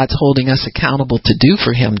things God's holding us accountable to do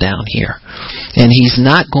for Him down here, and He's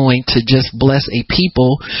not going to just bless a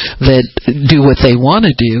people that do what they want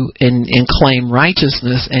to do and claim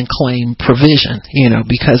righteousness and claim provision,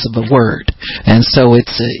 because of a word. And so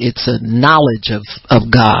it's a knowledge of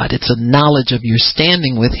God. It's a knowledge of your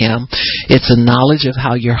standing with Him. It's a knowledge of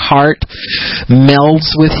how your heart melds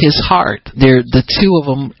with His heart. The two of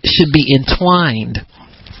them should be entwined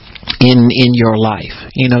in your life.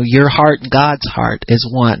 Your heart and God's heart is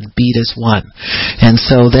one, beat as one. And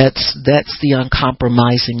so that's the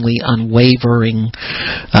uncompromisingly, unwavering,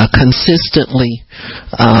 consistently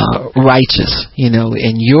righteous.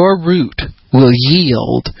 And your root will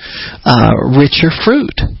yield richer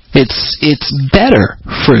fruit. It's better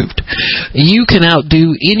fruit. You can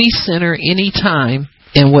outdo any sinner any time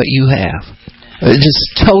in what you have.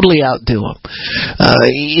 Just totally outdo them.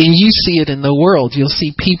 And you see it in the world. You'll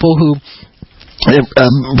see people who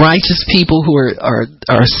righteous people who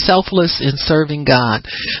are selfless in serving God.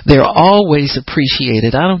 They're always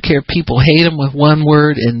appreciated. I don't care if people hate them with one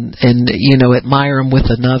word and admire them with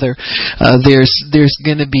another. There's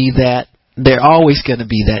going to be that. They're always going to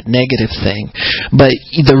be that negative thing, but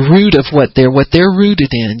the root of what they're rooted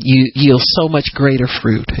in, you yield so much greater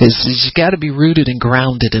fruit. It's got to be rooted and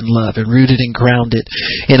grounded in love, and rooted and grounded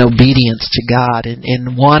in obedience to God,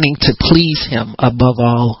 and wanting to please Him above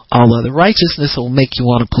all other. Righteousness will make you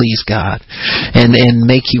want to please God, and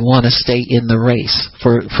make you want to stay in the race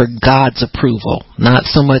for God's approval, not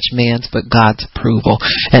so much man's, but God's approval,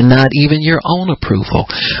 and not even your own approval,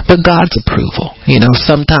 but God's approval.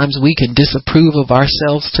 Sometimes we can disapprove of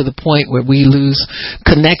ourselves to the point where we lose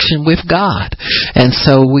connection with God. And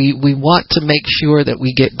so we want to make sure that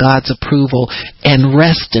we get God's approval and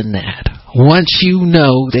rest in that. Once you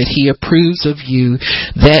know that He approves of you,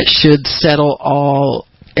 that should settle all.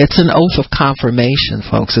 It's an oath of confirmation,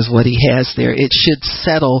 folks, is what He has there. It should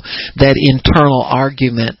settle that internal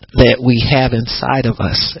argument that we have inside of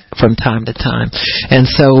us from time to time. And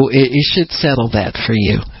so it should settle that for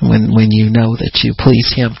you when you know that you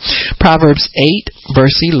please Him. Proverbs 8,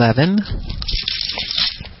 verse 11.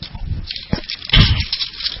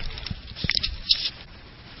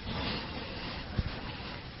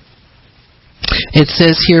 It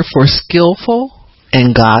says here, for skillful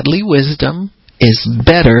and godly wisdom is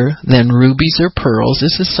better than rubies or pearls.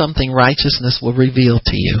 This is something righteousness will reveal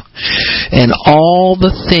to you. And all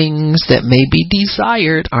the things that may be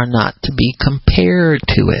desired are not to be compared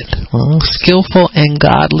to it. Skillful and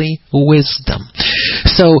godly wisdom.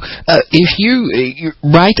 So if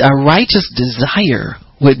a righteous desire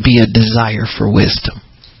would be a desire for wisdom.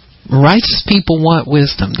 Righteous people want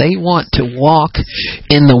wisdom. They want to walk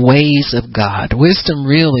in the ways of God. Wisdom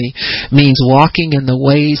really means walking in the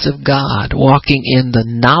ways of God, walking in the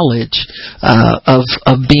knowledge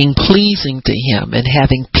of being pleasing to Him and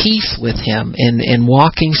having peace with Him and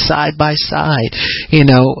walking side by side,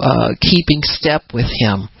 keeping step with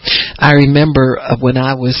Him. I remember when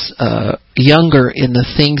I was younger in the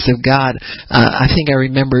things of God, I think I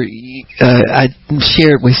remember I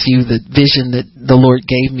shared with you the vision that the Lord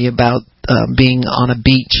gave me about being on a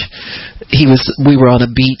beach. We were on a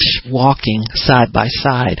beach walking side by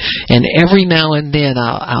side, and every now and then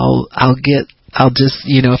I'll just,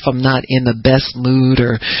 if I'm not in the best mood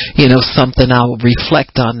or, something, I'll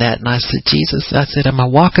reflect on that. And I said, Jesus, am I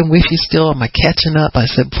walking with you still? Am I catching up? I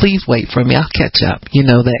said, please wait for me. I'll catch up.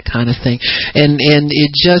 That kind of thing. And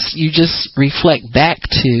you just reflect back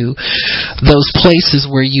to those places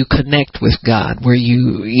where you connect with God, where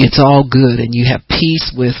it's all good and you have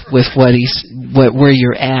peace with where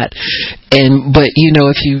you're at. But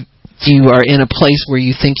if you are in a place where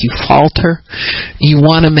you think you falter, you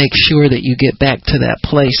want to make sure that you get back to that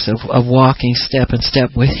place of walking step and step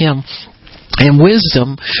with Him. And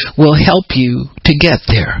wisdom will help you to get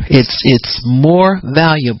there. It's more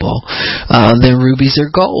valuable than rubies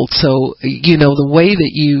or gold. So, the way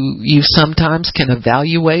that you sometimes can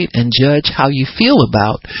evaluate and judge how you feel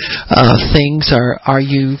about things are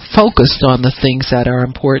you focused on the things that are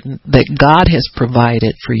important, that God has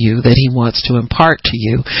provided for you, that He wants to impart to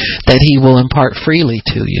you, that He will impart freely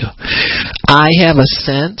to you. I have a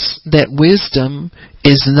sense that wisdom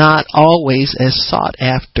is not always as sought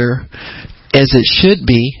after as it should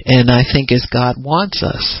be, and I think as God wants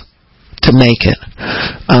us to make it.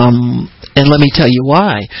 And let me tell you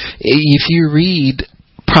why. If you read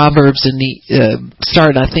Proverbs in the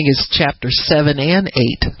I think it's chapter 7 and 8,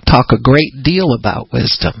 talk a great deal about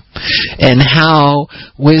wisdom and how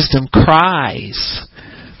wisdom cries,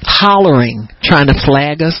 hollering, trying to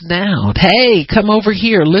flag us down. Hey, come over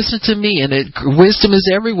here, listen to me. And wisdom is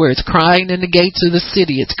everywhere. It's crying in the gates of the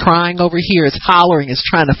city. It's crying over here. It's hollering. It's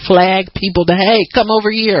trying to flag people to, hey, come over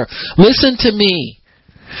here, listen to me.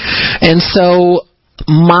 And so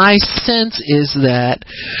my sense is that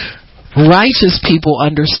righteous people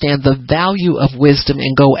understand the value of wisdom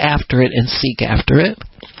and go after it and seek after it.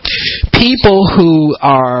 People who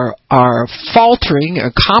are faltering or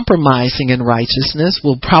compromising in righteousness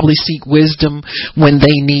will probably seek wisdom when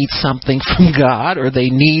they need something from God, or they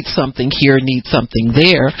need something here, need something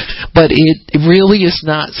there. But it really is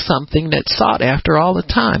not something that's sought after all the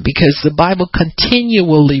time, because the Bible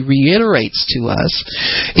continually reiterates to us,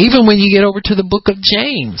 even when you get over to the book of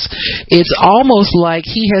James, it's almost like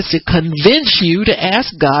he has to convince you to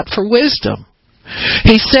ask God for wisdom.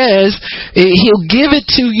 He says He'll give it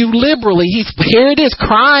to you liberally. Here it is,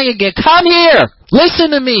 crying again. Come here.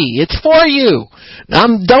 Listen to me. It's for you.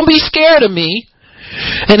 Don't be scared of me.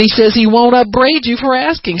 And He says He won't upbraid you for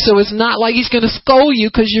asking. So it's not like He's going to scold you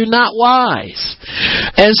because you're not wise.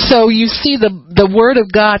 And so you see the Word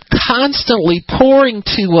of God constantly pouring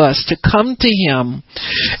to us to come to Him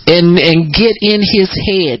and get in His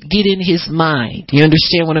head, get in His mind. You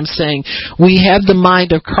understand what I'm saying? We have the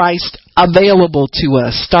mind of Christ available to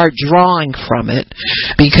us. Start drawing from it,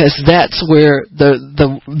 because that's where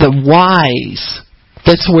the wise,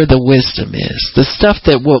 that's where the wisdom is. The stuff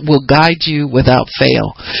that will guide you without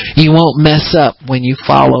fail. You won't mess up when you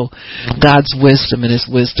follow God's wisdom and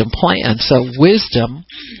His wisdom plan. So wisdom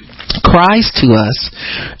cries to us.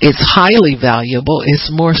 It's highly valuable.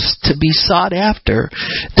 It's more to be sought after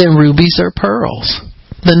than rubies or pearls.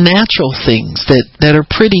 The natural things that are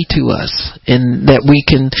pretty to us and that we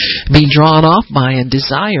can be drawn off by and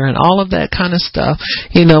desire and all of that kind of stuff.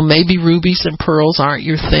 Maybe rubies and pearls aren't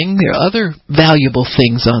your thing. There are other valuable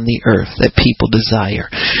things on the earth that people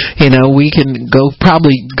desire. We can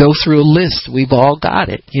probably go through a list. We've all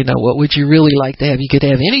got it. What would you really like to have? You could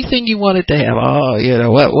have anything you wanted to have. Oh,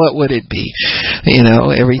 what would it be?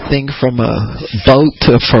 Everything from a boat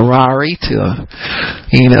to a Ferrari to a,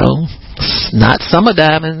 not summer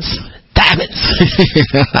diamonds.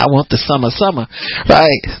 I want the summer,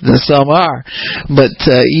 right? The summer. But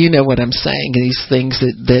you know what I'm saying. These things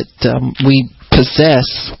that we possess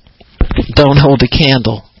don't hold a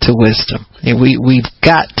candle to wisdom. And we've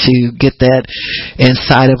got to get that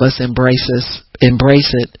inside of us, embrace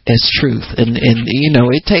embrace it as truth. And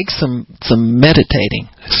it takes some meditating,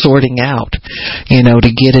 sorting out,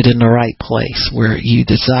 to get it in the right place where you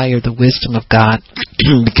desire the wisdom of God,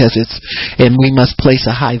 because and we must place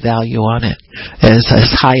a high value on it, as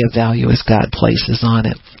high a value as God places on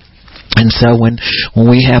it. And so when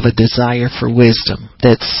we have a desire for wisdom,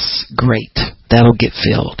 that's great. That'll get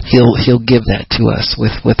filled. He'll give that to us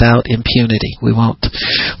without impunity. We won't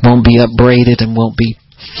be upbraided and won't be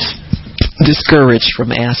discouraged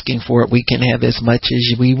from asking for it. We can have as much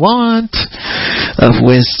as we want of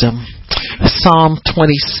wisdom. Psalm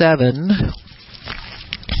 27.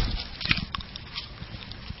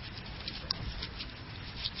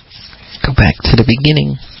 Go back to the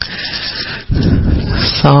beginning.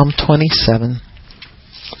 Psalm 27.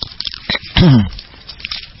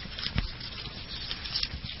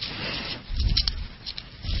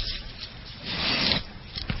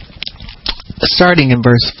 Starting in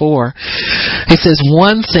verse 4, it says,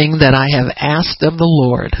 "One thing that I have asked of the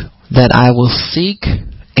Lord, that I will seek,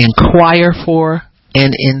 inquire for,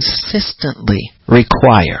 and insistently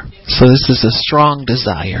require." So this is a strong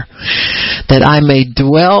desire. "That I may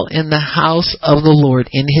dwell in the house of the Lord,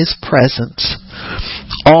 in His presence,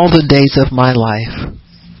 all the days of my life,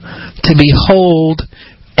 to behold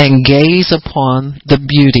and gaze upon the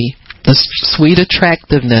beauty, the sweet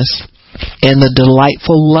attractiveness, and the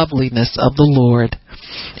delightful loveliness of the Lord,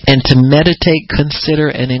 and to meditate, consider,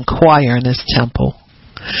 and inquire in His temple.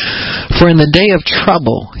 For in the day of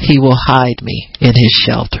trouble He will hide me in His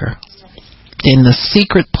shelter. In the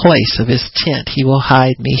secret place of His tent He will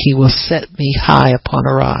hide me. He will set me high upon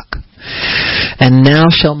a rock. And now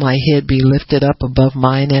shall my head be lifted up above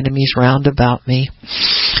mine enemies round about me.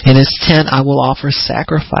 In His tent I will offer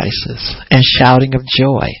sacrifices and shouting of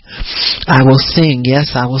joy. I will sing,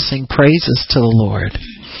 yes, I will sing praises to the Lord.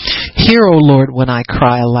 Hear, O Lord, when I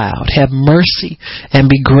cry aloud. Have mercy and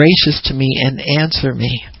be gracious to me and answer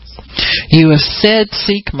me. You have said,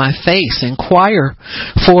 seek my face, inquire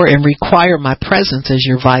for and require my presence as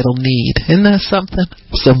your vital need. Isn't that something?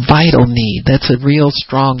 It's a vital need. That's a real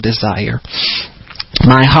strong desire.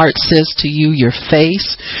 My heart says to you, your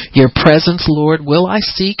face, your presence, Lord, will I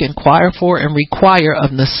seek, inquire for, and require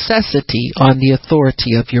of necessity on the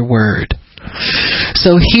authority of your word.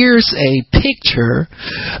 So here's a picture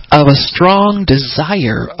of a strong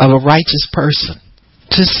desire of a righteous person.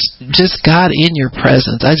 Just God in your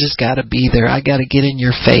presence. I just got to be there. I got to get in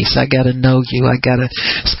your face. I got to know you. I got to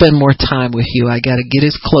spend more time with you. I got to get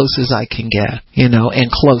as close as I can get,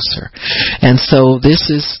 and closer. And so this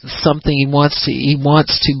is something he wants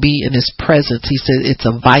to be in His presence. He said it's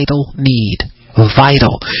a vital need.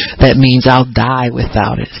 Vital. That means I'll die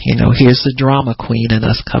without it. Here's the drama queen in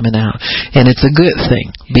us coming out. And it's a good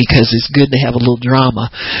thing, because it's good to have a little drama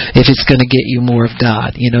if it's going to get you more of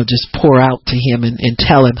God. Just pour out to Him and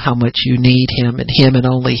tell Him how much you need Him and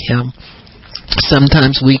only Him.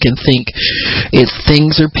 Sometimes we can think it's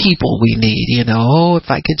things or people we need, if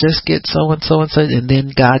I could just get so and so, and then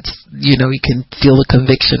God's, you can feel the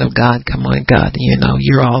conviction of God. Come on, God,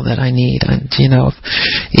 you're all that I need. And,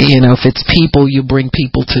 if it's people, you bring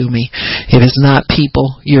people to me. If it's not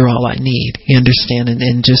people, you're all I need. You understand?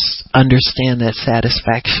 And just understand that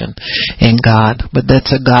satisfaction in God. But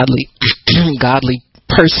that's a godly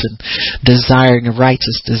person desiring a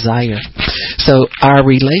righteous desire. So our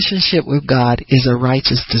relationship with God is a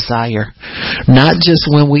righteous desire, not just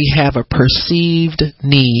when we have a perceived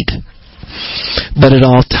need, but at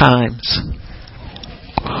all times,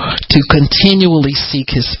 to continually seek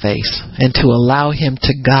His face and to allow Him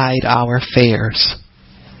to guide our affairs.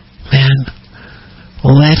 Man,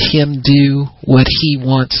 let Him do what He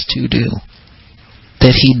wants to do,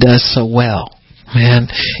 that He does so well. Man,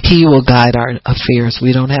 He will guide our affairs.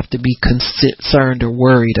 We don't have to be concerned or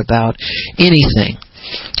worried about anything,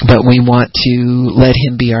 but we want to let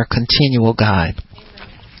Him be our continual guide.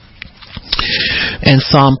 And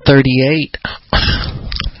Psalm 38,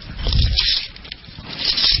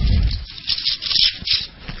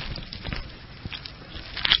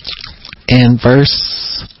 and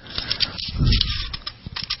verse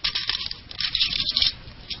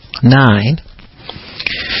 9,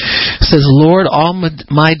 says, Lord, all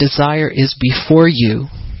my desire is before you,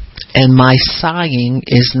 and my sighing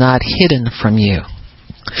is not hidden from you.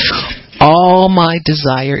 All my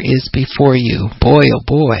desire is before you. Boy, oh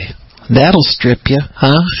boy, that'll strip you,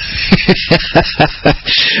 huh?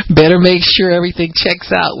 Better make sure everything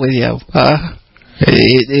checks out with you, huh?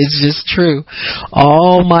 It's just true.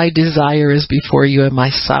 All my desire is before you, and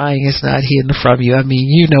my sighing is not hidden from you. I mean,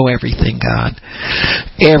 you know everything, God.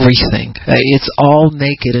 Everything. It's all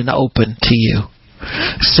naked and open to you.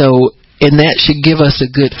 So And that should give us a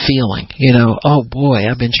good feeling. Oh boy,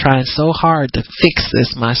 I've been trying so hard to fix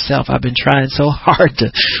this myself. I've been trying so hard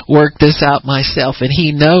to work this out myself. And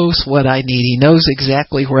He knows what I need. He knows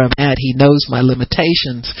exactly where I'm at. He knows my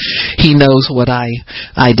limitations. He knows what I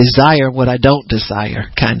desire, what I don't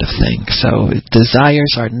desire, kind of thing. So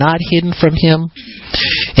desires are not hidden from Him.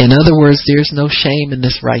 In other words, there's no shame in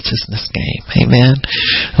this righteousness game. Amen.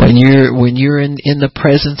 When you're in the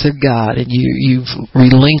presence of God and you've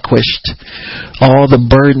relinquished all the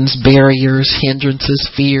burdens, barriers,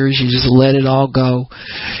 hindrances, fears, you just let it all go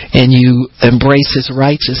and you embrace His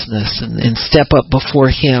righteousness and step up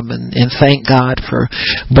before Him and thank God for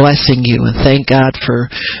blessing you and thank God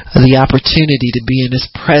for the opportunity to be in His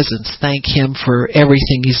presence. Thank Him for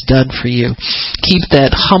everything He's done for you. Keep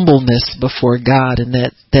that humbleness before God and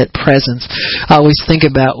that presence. I always think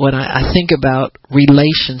about when I think about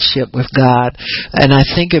relationship with God, and I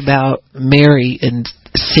think about Mary and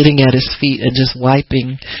sitting at His feet and just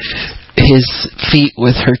wiping His feet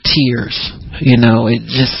with her tears.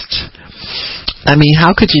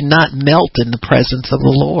 How could you not melt in the presence of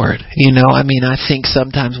the Lord? I think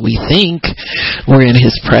sometimes we think we're in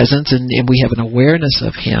His presence and we have an awareness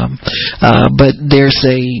of Him, but there's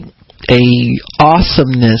a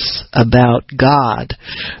awesomeness about God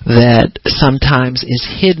that sometimes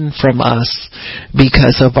is hidden from us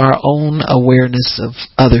because of our own awareness of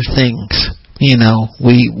other things.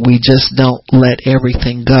 We just don't let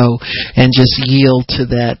everything go and just yield to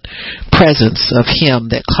that presence of Him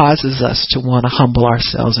that causes us to want to humble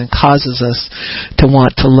ourselves and causes us to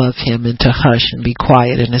want to love Him and to hush and be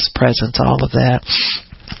quiet in His presence, all of that.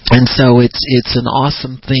 And so it's an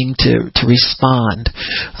awesome thing to respond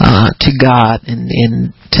to God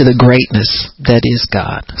and to the greatness that is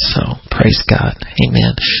God. So praise God.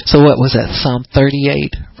 Amen. So what was that? Psalm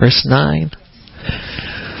 38 verse 9?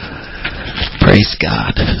 Praise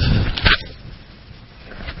God.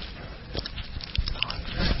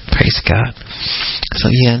 Praise God. So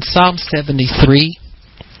in Psalm 73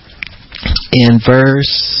 in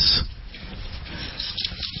verse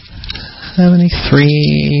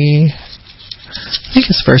 73, I think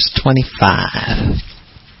it's verse 25.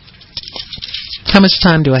 How much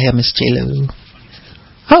time do I have, Miss J-Lo?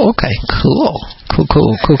 Oh, okay. Cool.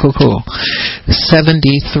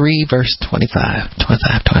 73 verse 25.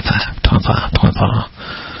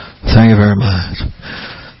 Thank you very much.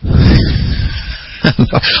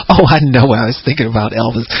 Oh, I know. I was thinking about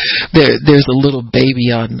Elvis. There's a little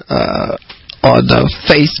baby on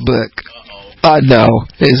Facebook. I know.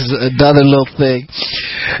 It's another little thing.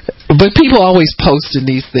 But people always posting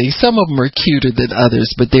these things. Some of them are cuter than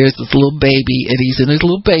others. But there's this little baby, and he's in his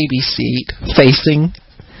little baby seat, facing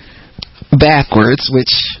backwards,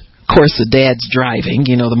 which, of course, the dad's driving.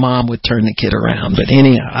 The mom would turn the kid around. But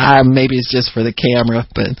anyhow, maybe it's just for the camera,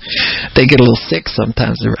 but they get a little sick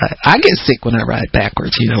sometimes to ride. I get sick when I ride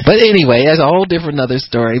backwards, But anyway, that's a whole different other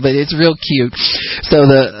story. But it's real cute. So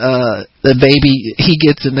the baby, he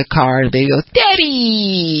gets in the car and the baby goes,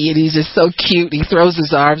 "Daddy!" And he's just so cute. He throws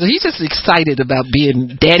his arms. He's just excited about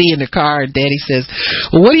being Daddy in the car. And Daddy says,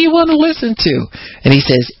 "Well, what do you want to listen to?" And he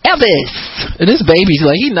says, "Elvis." And this baby's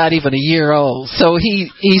like, he's not even a year old. So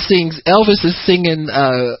he sings, Elvis is singing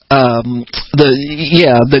the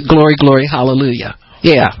Glory, Glory, Hallelujah.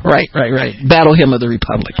 Yeah, right. Battle Hymn of the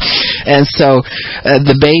Republic. And so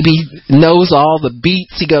the baby knows all the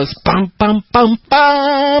beats. He goes, bum, bum, bum,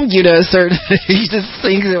 bum. He just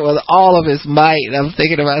sings it with all of his might. And I'm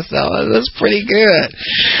thinking to myself, oh, that's pretty good.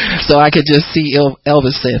 So I could just see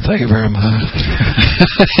Elvis saying, "Thank you very much."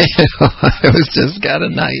 It was just kind of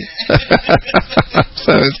nice.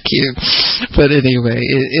 So it's cute. But anyway,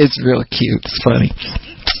 it's real cute. It's funny.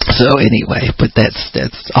 So anyway, but that's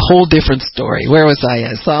a whole different story. Where was I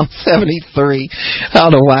at? Psalm 73. I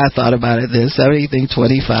don't know why I thought about it then.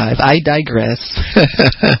 25. I digress.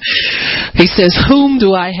 He says, "Whom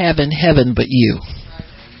do I have in heaven but you?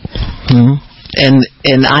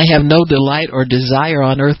 And I have no delight or desire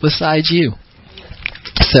on earth besides you."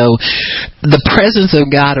 So the presence of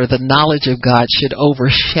God or the knowledge of God should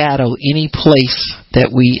overshadow any place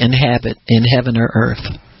that we inhabit in heaven or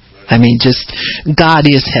earth. Just God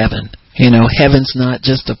is heaven. Heaven's not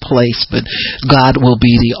just a place, but God will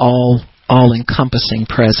be the all-encompassing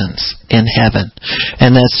presence in heaven.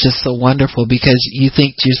 And that's just so wonderful because you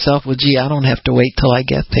think to yourself, well, gee, I don't have to wait till I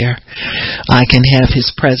get there. I can have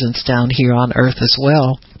His presence down here on earth as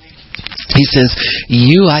well. He says,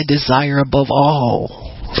 "You I desire above all.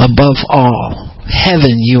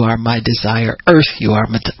 Heaven, you are my desire. Earth, you are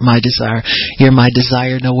my desire. You're my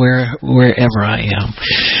desire wherever I am.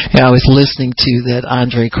 And I was listening to that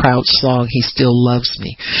Andre Crouch song, He Still Loves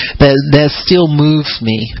Me. That still moves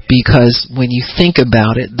me, because when you think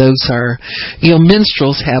about it, those are,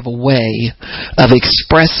 minstrels have a way of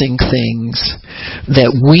expressing things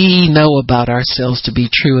that we know about ourselves to be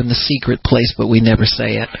true in the secret place, but we never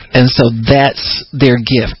say it. And so that's their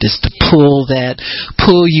gift, is to pull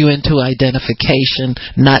you into identification,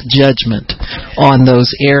 not judgment, on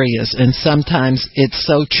those areas. And sometimes it's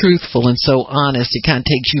so truthful and so honest, it kind of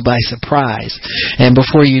takes you by surprise. And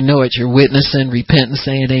before you know it, you're witnessing, repenting,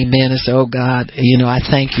 saying amen, and say, oh God, I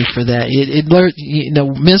thank you for that.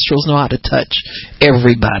 Minstrels know how to touch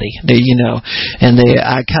everybody, and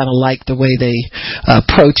I kind of like the way they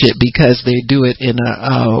approach it, because they do it in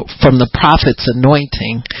from the prophet's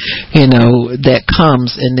anointing, that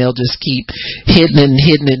comes, and they'll just keep hitting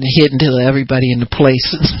till everybody in the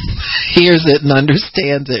place hears it and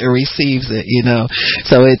understands it and receives it,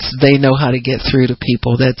 So they know how to get through to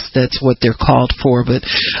people. That's what they're called for. But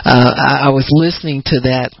I was listening to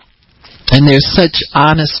that, and there's such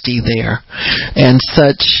honesty there and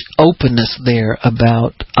such openness there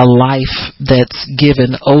about a life that's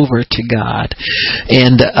given over to God.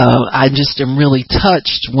 And I just am really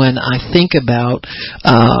touched when I think about,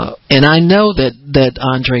 and I know that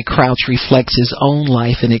Andre Crouch reflects his own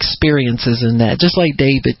life and experiences in that, just like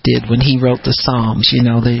David did when he wrote the Psalms.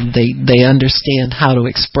 They understand how to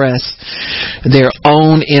express their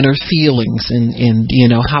own inner feelings and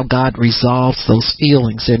how God resolves those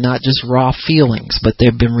feelings. They're not just raw feelings, but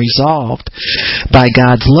they've been resolved by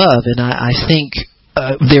God's love. And I think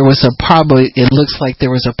there was it looks like there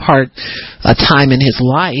was a time in his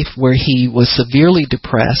life where he was severely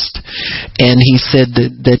depressed, and he said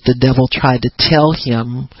that the devil tried to tell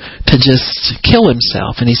him to just kill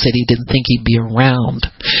himself, and he said he didn't think he'd be around.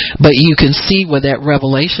 But you can see where that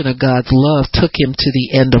revelation of God's love took him to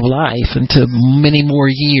the end of life and to many more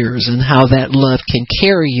years, and how that love can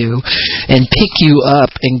carry you and pick you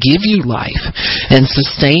up and give you life and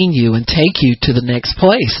sustain you and take you to the next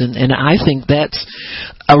place. And I think that's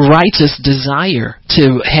a righteous desire,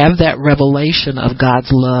 to have that revelation of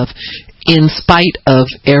God's love in spite of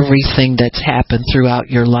everything that's happened throughout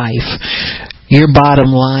your life. Your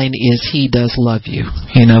bottom line is He does love you.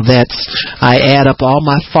 I add up all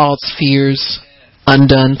my faults, fears,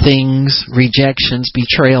 undone things, rejections,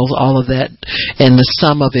 betrayals, all of that, and the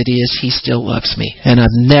sum of it is He still loves me. And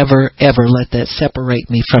I've never, ever let that separate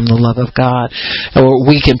me from the love of God. Or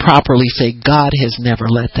we can properly say God has never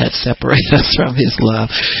let that separate us from His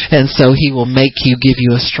love. And so He will give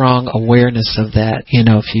you a strong awareness of that,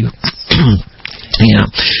 if you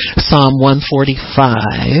Psalm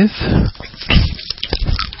 145.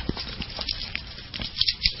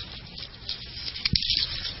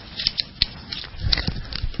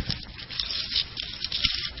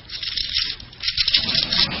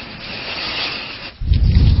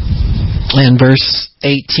 And verse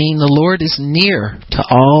 18, the Lord is near to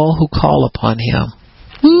all who call upon Him.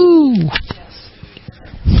 Woo!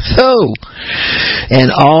 So, and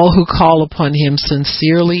all who call upon Him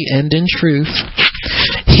sincerely and in truth,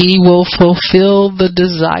 He will fulfill the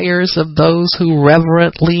desires of those who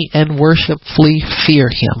reverently and worshipfully fear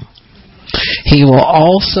Him. He will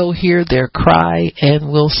also hear their cry and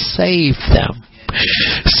will save them.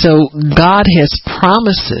 So God has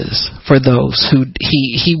promises for those who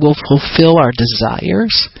He will fulfill our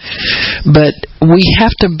desires, but we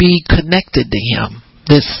have to be connected to Him.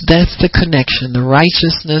 That's the connection. The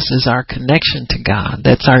righteousness is our connection to God.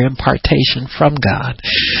 That's our impartation from God.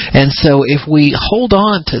 And so if we hold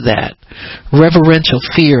on to that reverential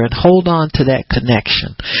fear and hold on to that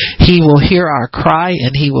connection, He will hear our cry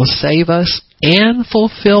and He will save us and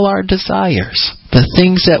fulfill our desires, the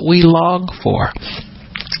things that we long for.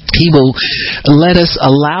 He will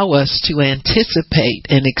allow us to anticipate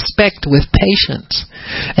and expect with patience,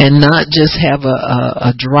 and not just have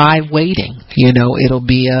a dry waiting. It'll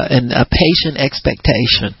be a patient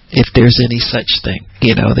expectation, if there's any such thing.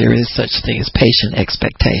 There is such thing as patient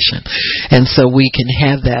expectation. And so we can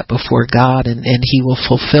have that before God, and He will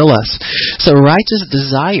fulfill us. So righteous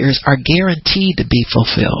desires are guaranteed to be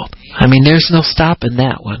fulfilled. There's no stopping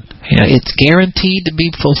that one. It's guaranteed to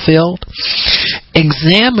be fulfilled.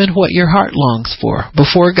 Examine what your heart longs for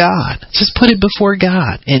before God. Just put it before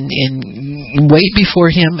God and wait before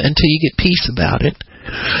Him until you get peace about it.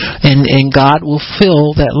 And God will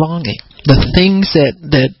fill that longing. The things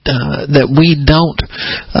that we don't,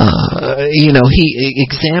 He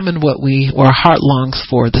examined what our heart longs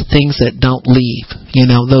for. The things that don't leave,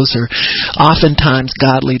 those are oftentimes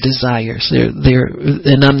godly desires. They're,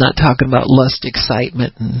 and I'm not talking about lust,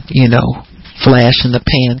 excitement, and flash in the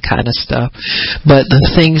pan kind of stuff, but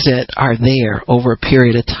the things that are there over a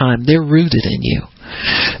period of time, they're rooted in you,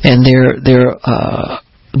 and they're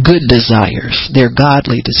good desires. They're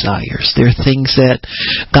godly desires. They're things that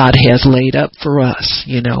God has laid up for us,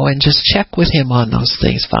 and just check with Him on those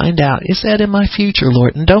things. Find out, is that in my future,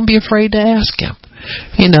 Lord? And don't be afraid to ask Him.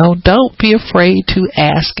 Don't be afraid to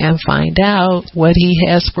ask and find out what He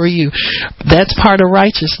has for you. That's part of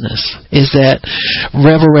righteousness, is that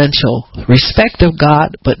reverential respect of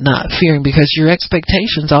God, but not fearing, because your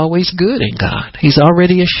expectation's always good in God. He's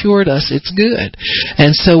already assured us it's good.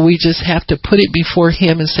 And so we just have to put it before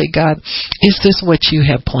Him and say, God, is this what you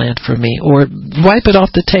have planned for me? Or wipe it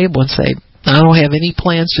off the table and say, I don't have any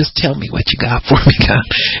plans, just tell me what you got for me, God.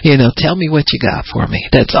 Tell me what you got for me.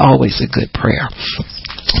 That's always a good prayer.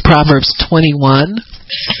 Proverbs 21,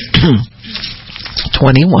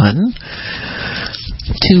 21.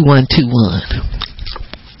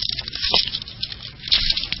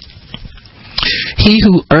 He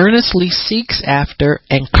who earnestly seeks after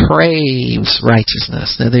and craves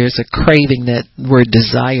righteousness. Now there's a craving. That word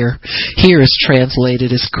desire here is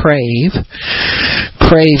translated as crave.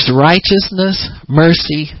 Craves righteousness,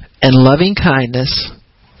 mercy, and loving kindness,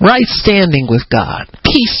 right standing with God,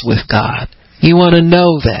 peace with God. You want to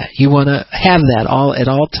know that. You want to have that at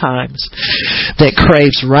all times. That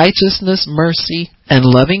craves righteousness, mercy, and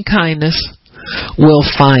loving kindness will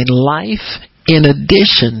find life in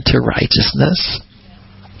addition to righteousness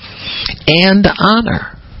and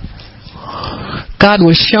honor. God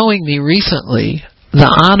was showing me recently the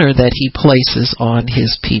honor that He places on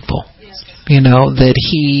His people. That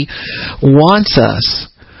He wants us.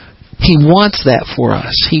 He wants that for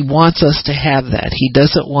us. He wants us to have that. He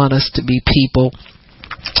doesn't want us to be people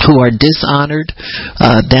who are dishonored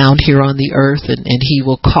down here on the earth, and He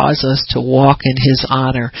will cause us to walk in His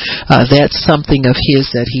honor. That's something of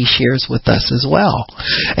His that He shares with us as well.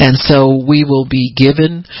 And so we will be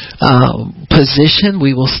given position.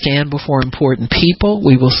 We will stand before important people.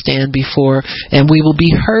 We will stand before, and we will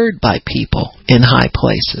be heard by people in high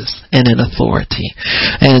places and in authority.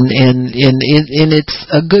 And it's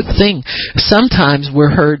a good thing. Sometimes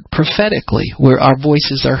we're heard prophetically, where our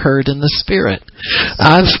voices are heard in the Spirit.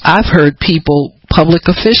 I've heard people, public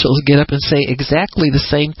officials, get up and say exactly the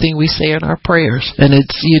same thing we say in our prayers, and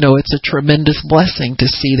it's a tremendous blessing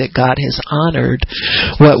to see that God has honored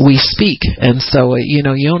what we speak. And so you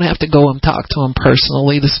don't have to go and talk to Him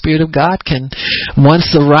personally. The Spirit of God can,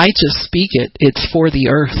 once the righteous speak it, it's for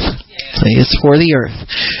the earth. It's for the earth,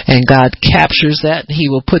 and God captures that, and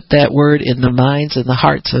He will put that word in the minds and the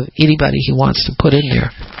hearts of anybody He wants to put in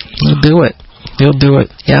there. He'll do it. He'll do it.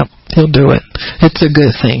 Yep, He'll do it. It's a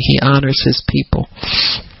good thing. He honors His people.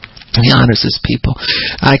 He honors His people.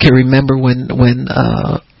 I can remember when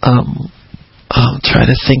I'm trying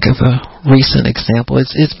to think of a recent example.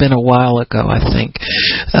 It's been a while ago, I think.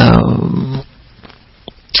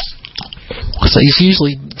 So it's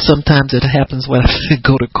usually, sometimes it happens when I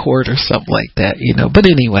go to court or something like that, But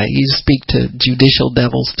anyway, you speak to judicial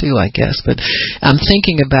devils too, I guess. But I'm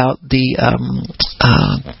thinking about the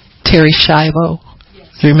Terri Schiavo.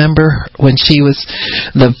 Remember when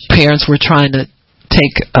the parents were trying to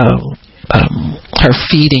take her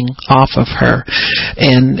feeding off of her,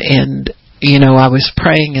 and I was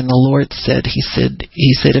praying, and the Lord said, He said,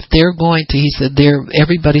 if they're going to,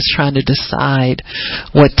 everybody's trying to decide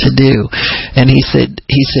what to do. And He said,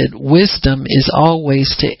 wisdom is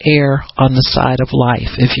always to err on the side of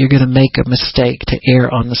life. If you're going to make a mistake, to err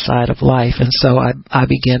on the side of life. And so I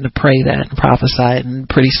began to pray that and prophesy it, and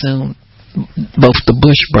pretty soon both the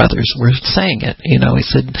Bush brothers were saying it. He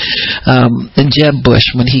said, and Jeb Bush,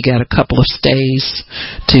 when he got a couple of stays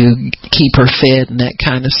to keep her fed and that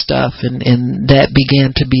kind of stuff, and that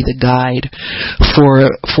began to be the guide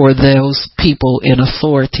for those people in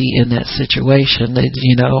authority in that situation. And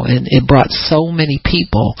it brought so many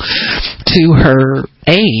people to her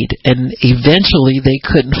aid, and eventually they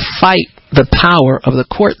couldn't fight the power of the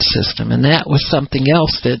court system. And that was something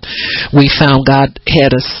else that we found God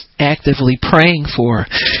had us actively praying for,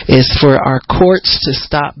 is for our courts to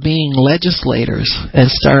stop being legislators and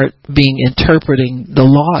start interpreting the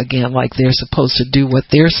law again, like they're supposed to do what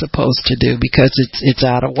they're supposed to do, because it's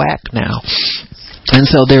out of whack now. And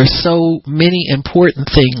so there's so many important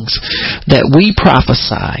things that we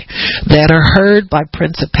prophesy that are heard by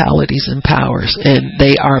principalities and powers, and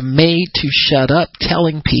they are made to shut up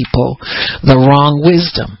telling people the wrong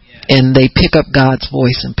wisdom. and they pick up God's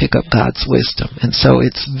voice and pick up God's wisdom. And so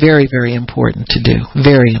it's very, very important to do.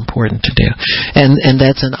 Very important to do. And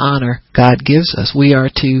that's an honor God gives us. We are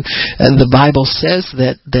to, the Bible says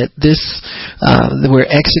that this, we're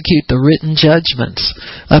execute the written judgments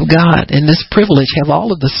of God. And this privilege have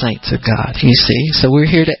all of the saints of God, you see. So we're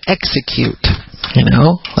here to execute,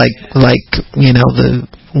 like, the,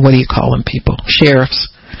 what do you call them people? Sheriffs.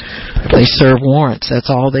 They serve warrants. That's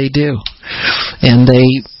all they do. And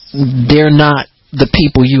they're not the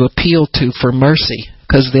people you appeal to for mercy,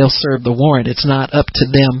 because they'll serve the warrant. It's not up to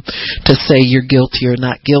them to say you're guilty or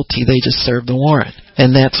not guilty. They just serve the warrant.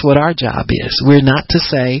 And that's what our job is. We're not to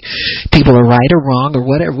say people are right or wrong or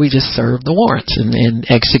whatever. We just serve the warrants and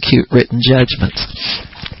execute written judgments.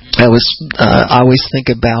 I always think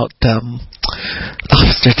about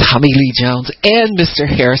Mr. Tommy Lee Jones and Mr.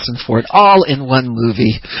 Harrison Ford all in one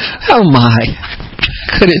movie. Oh my!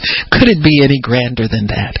 Could it be any grander than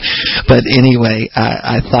that? But anyway,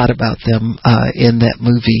 I thought about them in that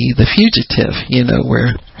movie, The Fugitive.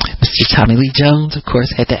 Where Mr. Tommy Lee Jones, of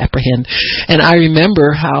course, had to apprehend. And I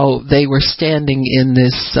remember how they were standing in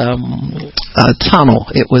this tunnel.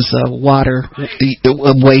 It was a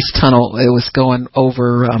waste tunnel. It was going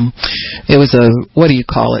over. It was a, what do you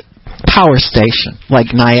call it? Power station, like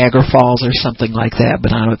Niagara Falls or something like that, but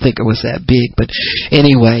I don't think it was that big. But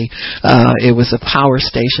anyway, it was a power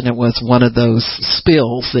station. It was one of those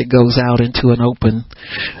spills that goes out into an open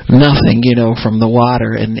nothing, from the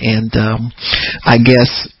water. And I guess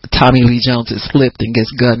Tommy Lee Jones had slipped and his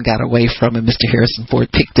gun got away from him. Mr. Harrison Ford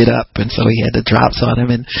picked it up, and so he had the drops on him.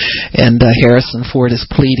 And Harrison Ford is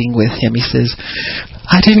pleading with him. He says,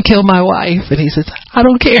 "I didn't kill my wife." And he says, "I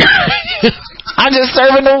don't care. I'm just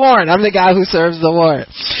serving the warrant. I'm the guy who serves the warrant."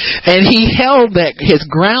 And he held his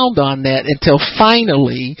ground on that until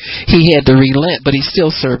finally he had to relent, but he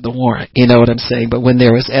still served the warrant. You know what I'm saying? But when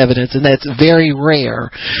there was evidence, and that's very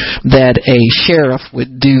rare that a sheriff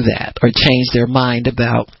would do that or change their mind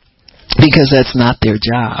about, because that's not their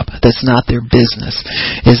job. That's not their business,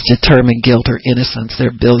 is determine guilt or innocence.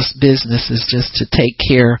 Their business is just to take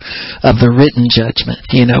care of the written judgment,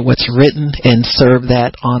 what's written, and serve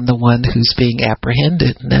that on the one who's being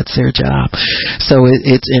apprehended, and that's their job. So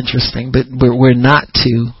it's interesting, but we're not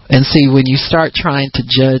to. And see, when you start trying to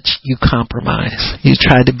judge, you compromise. You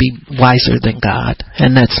try to be wiser than God,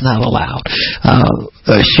 and that's not allowed.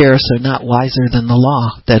 Sheriffs are not wiser than the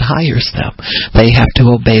law that hires them. They have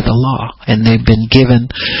to obey the law, and they've been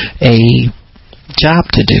given a job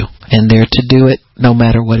to do, and they're to do it no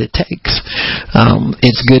matter what it takes.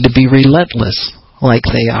 It's good to be relentless like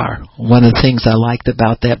they are. One of the things I liked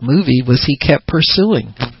about that movie was he kept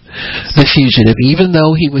pursuing the fugitive. Even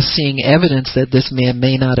though he was seeing evidence that this man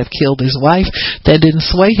may not have killed his wife, that didn't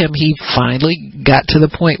sway him. He finally got to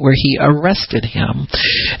the point where he arrested him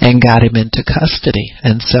and got him into custody.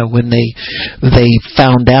 And so when they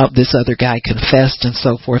found out this other guy confessed and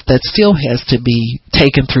so forth, that still has to be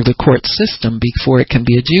taken through the court system before it can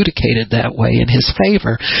be adjudicated that way in his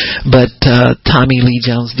favor. But Tommy Lee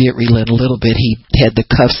Jones did relent a little bit. He had the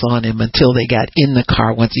cuffs on him until they got in the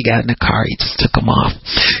car. Once he got in the car, he just took them off.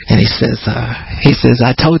 And he says,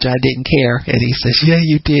 "I told you I didn't care." And he says, "Yeah,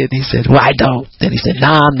 you did." And he said, "Well, I don't." And he said,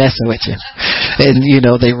 "Nah, I'm messing with you." And,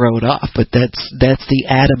 they rode off. But that's the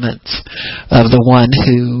adamance of the one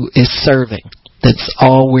who is serving. That's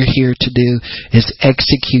all we're here to do, is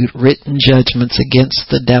execute written judgments against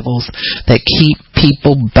the devils that keep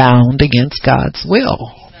people bound against God's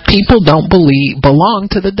will. People don't belong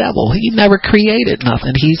to the devil. He never created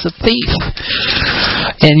nothing. He's a thief.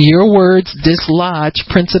 And your words dislodge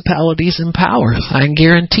principalities and powers. I can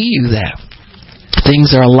guarantee you that.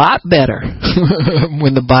 Things are a lot better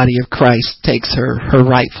when the body of Christ takes her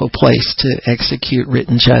rightful place to execute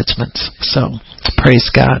written judgments. So, praise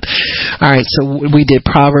God. All right, so we did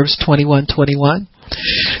Proverbs 21:21.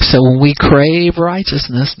 So when we crave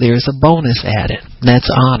righteousness, there's a bonus added. That's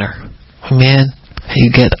honor. Amen.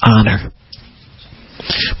 You get honor.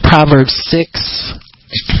 Proverbs 6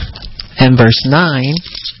 and verse 9.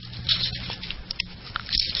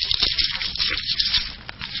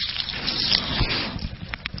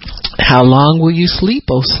 How long will you sleep,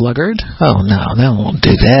 O sluggard? Oh, no, that won't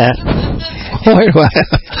do that. Where do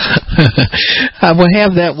I will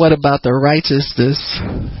have that. What about the righteousness?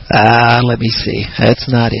 Let me see. That's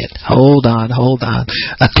not it. Hold on.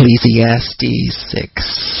 Ecclesiastes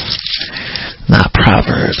 6. Not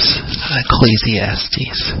Proverbs.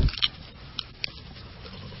 Ecclesiastes.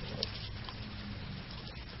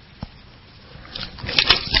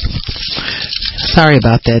 Sorry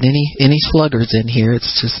about that. Any sluggards in here?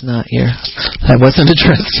 It's just not here. That wasn't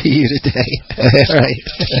addressed to you today. Right.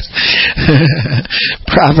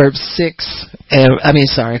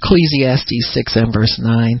 Ecclesiastes 6 and verse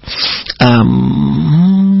 9.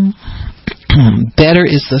 Better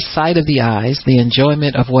is the sight of the eyes, the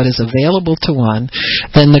enjoyment of what is available to one,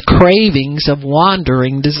 than the cravings of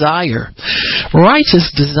wandering desire.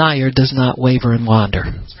 Righteous desire does not waver and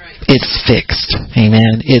wander. It's fixed.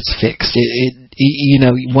 Amen. It's fixed.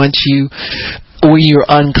 When you're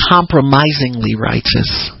uncompromisingly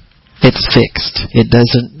righteous, it's fixed. It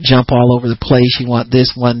doesn't jump all over the place. You want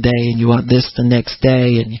this one day and you want this the next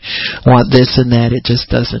day and you want this and that. It just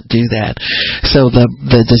doesn't do that. So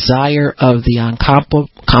the desire of the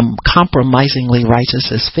uncompromisingly righteous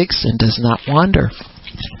is fixed and does not wander.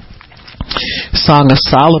 Song of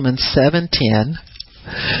Solomon 7:10.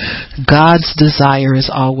 God's desire is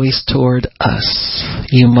always toward us.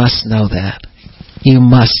 You must know that. You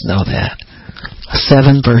must know that.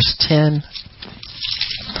 7 verse 10.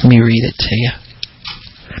 Let me read it to you.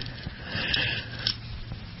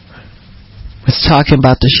 It's talking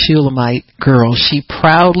about the Shulamite girl. She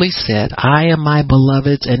proudly said, I am my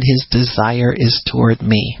beloved's and his desire is toward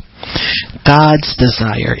me. God's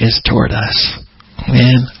desire is toward us.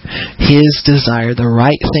 Amen. His desire, the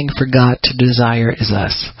right thing for God to desire is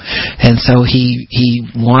us. And so He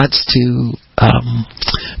wants to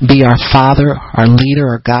be our Father, our leader,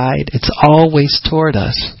 our guide. It's always toward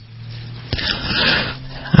us.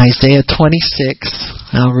 Isaiah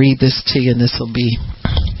 26. I'll read this to you, and this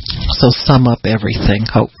will sum up everything,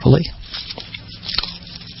 hopefully.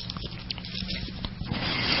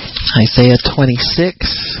 Isaiah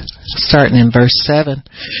 26. Starting in verse 7,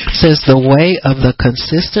 says, the way of the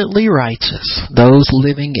consistently righteous, those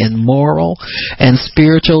living in moral and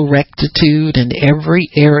spiritual rectitude in every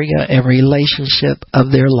area and relationship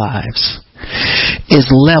of their lives, is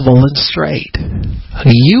level and straight.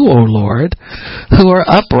 You, O Lord, who are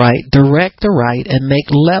upright, direct the right and make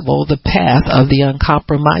level the path of the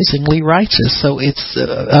uncompromisingly righteous. So it's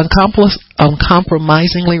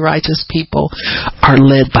uncompromisingly righteous people are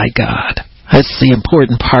led by God. That's the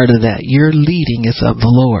important part of that. Your leading is of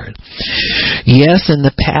the Lord. Yes, in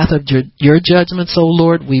the path of your judgments, O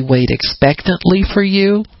Lord, we wait expectantly for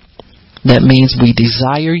you. That means we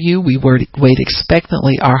desire you. We wait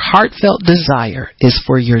expectantly. Our heartfelt desire is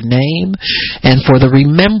for your name and for the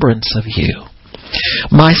remembrance of you.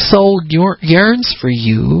 My soul yearns for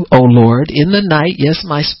you, O Lord, in the night. Yes,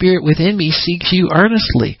 my spirit within me seeks you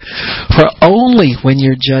earnestly. For only when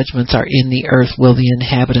your judgments are in the earth will the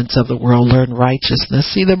inhabitants of the world learn righteousness.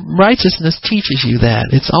 See, the righteousness teaches you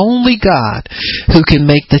that. It's only God who can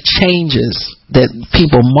make the changes that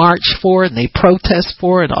people march for and they protest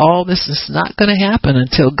for, and all this is not going to happen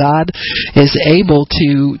until God is able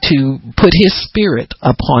to put His Spirit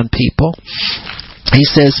upon people. He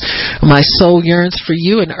says, my soul yearns for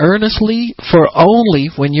you and earnestly, for only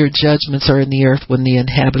when your judgments are in the earth, when the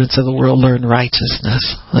inhabitants of the world learn righteousness.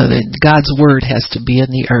 God's word has to be in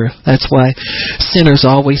the earth. That's why sinners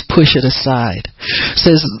always push it aside. It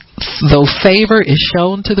says, though favor is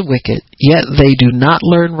shown to the wicked, yet they do not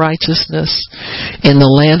learn righteousness. In the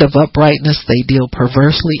land of uprightness they deal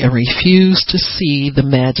perversely and refuse to see the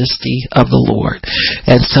majesty of the Lord.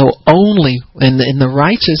 And so only in the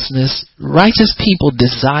righteousness, righteous people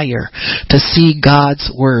desire to see God's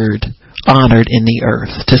word honored in the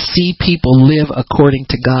earth, to see people live according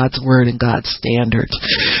to God's word and God's standards.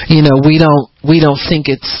 You know, we don't think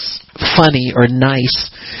it's funny or nice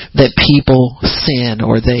that people sin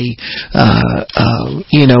or they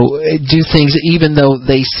do things even though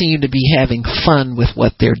they seem to be having fun with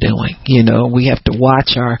what they're doing. You know, we have to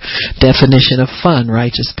watch our definition of fun.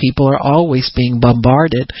 Righteous people are always being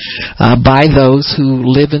bombarded by those who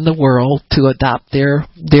live in the world to adopt their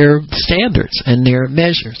standards and their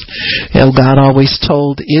measures. You know, God always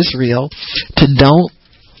told Israel to don't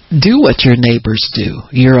do what your neighbors do.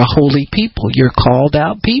 You're a holy people. You're called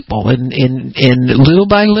out people. And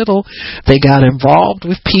little by little, they got involved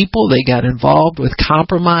with people. They got involved with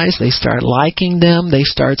compromise. They start liking them. They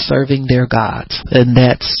start serving their gods. And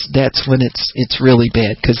that's when it's really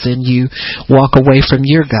bad, because then you walk away from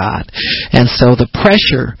your God. And so the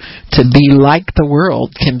pressure to be like the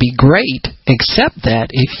world can be great, except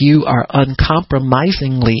that if you are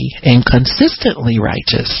uncompromisingly and consistently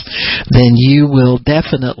righteous, then you will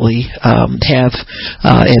definitely have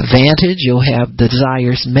advantage. You'll have the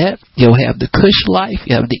desires met. You'll have the cush life.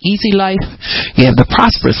 You have the easy life. You have the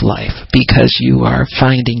prosperous life, because you are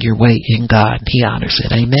finding your way in God. He honors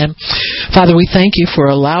it. Amen. Father, we thank you for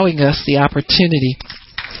allowing us the opportunity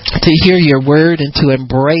to hear your word and to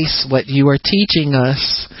embrace what you are teaching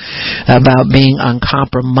us about being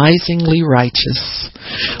uncompromisingly righteous.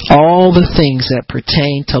 All the things that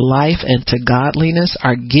pertain to life and to godliness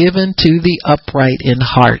are given to the upright in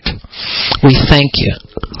heart. We thank you.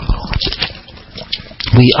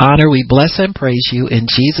 We honor, we bless, and praise you in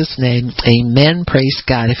Jesus' name. Amen. Praise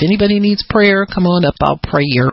God. If anybody needs prayer, come on up. I'll pray your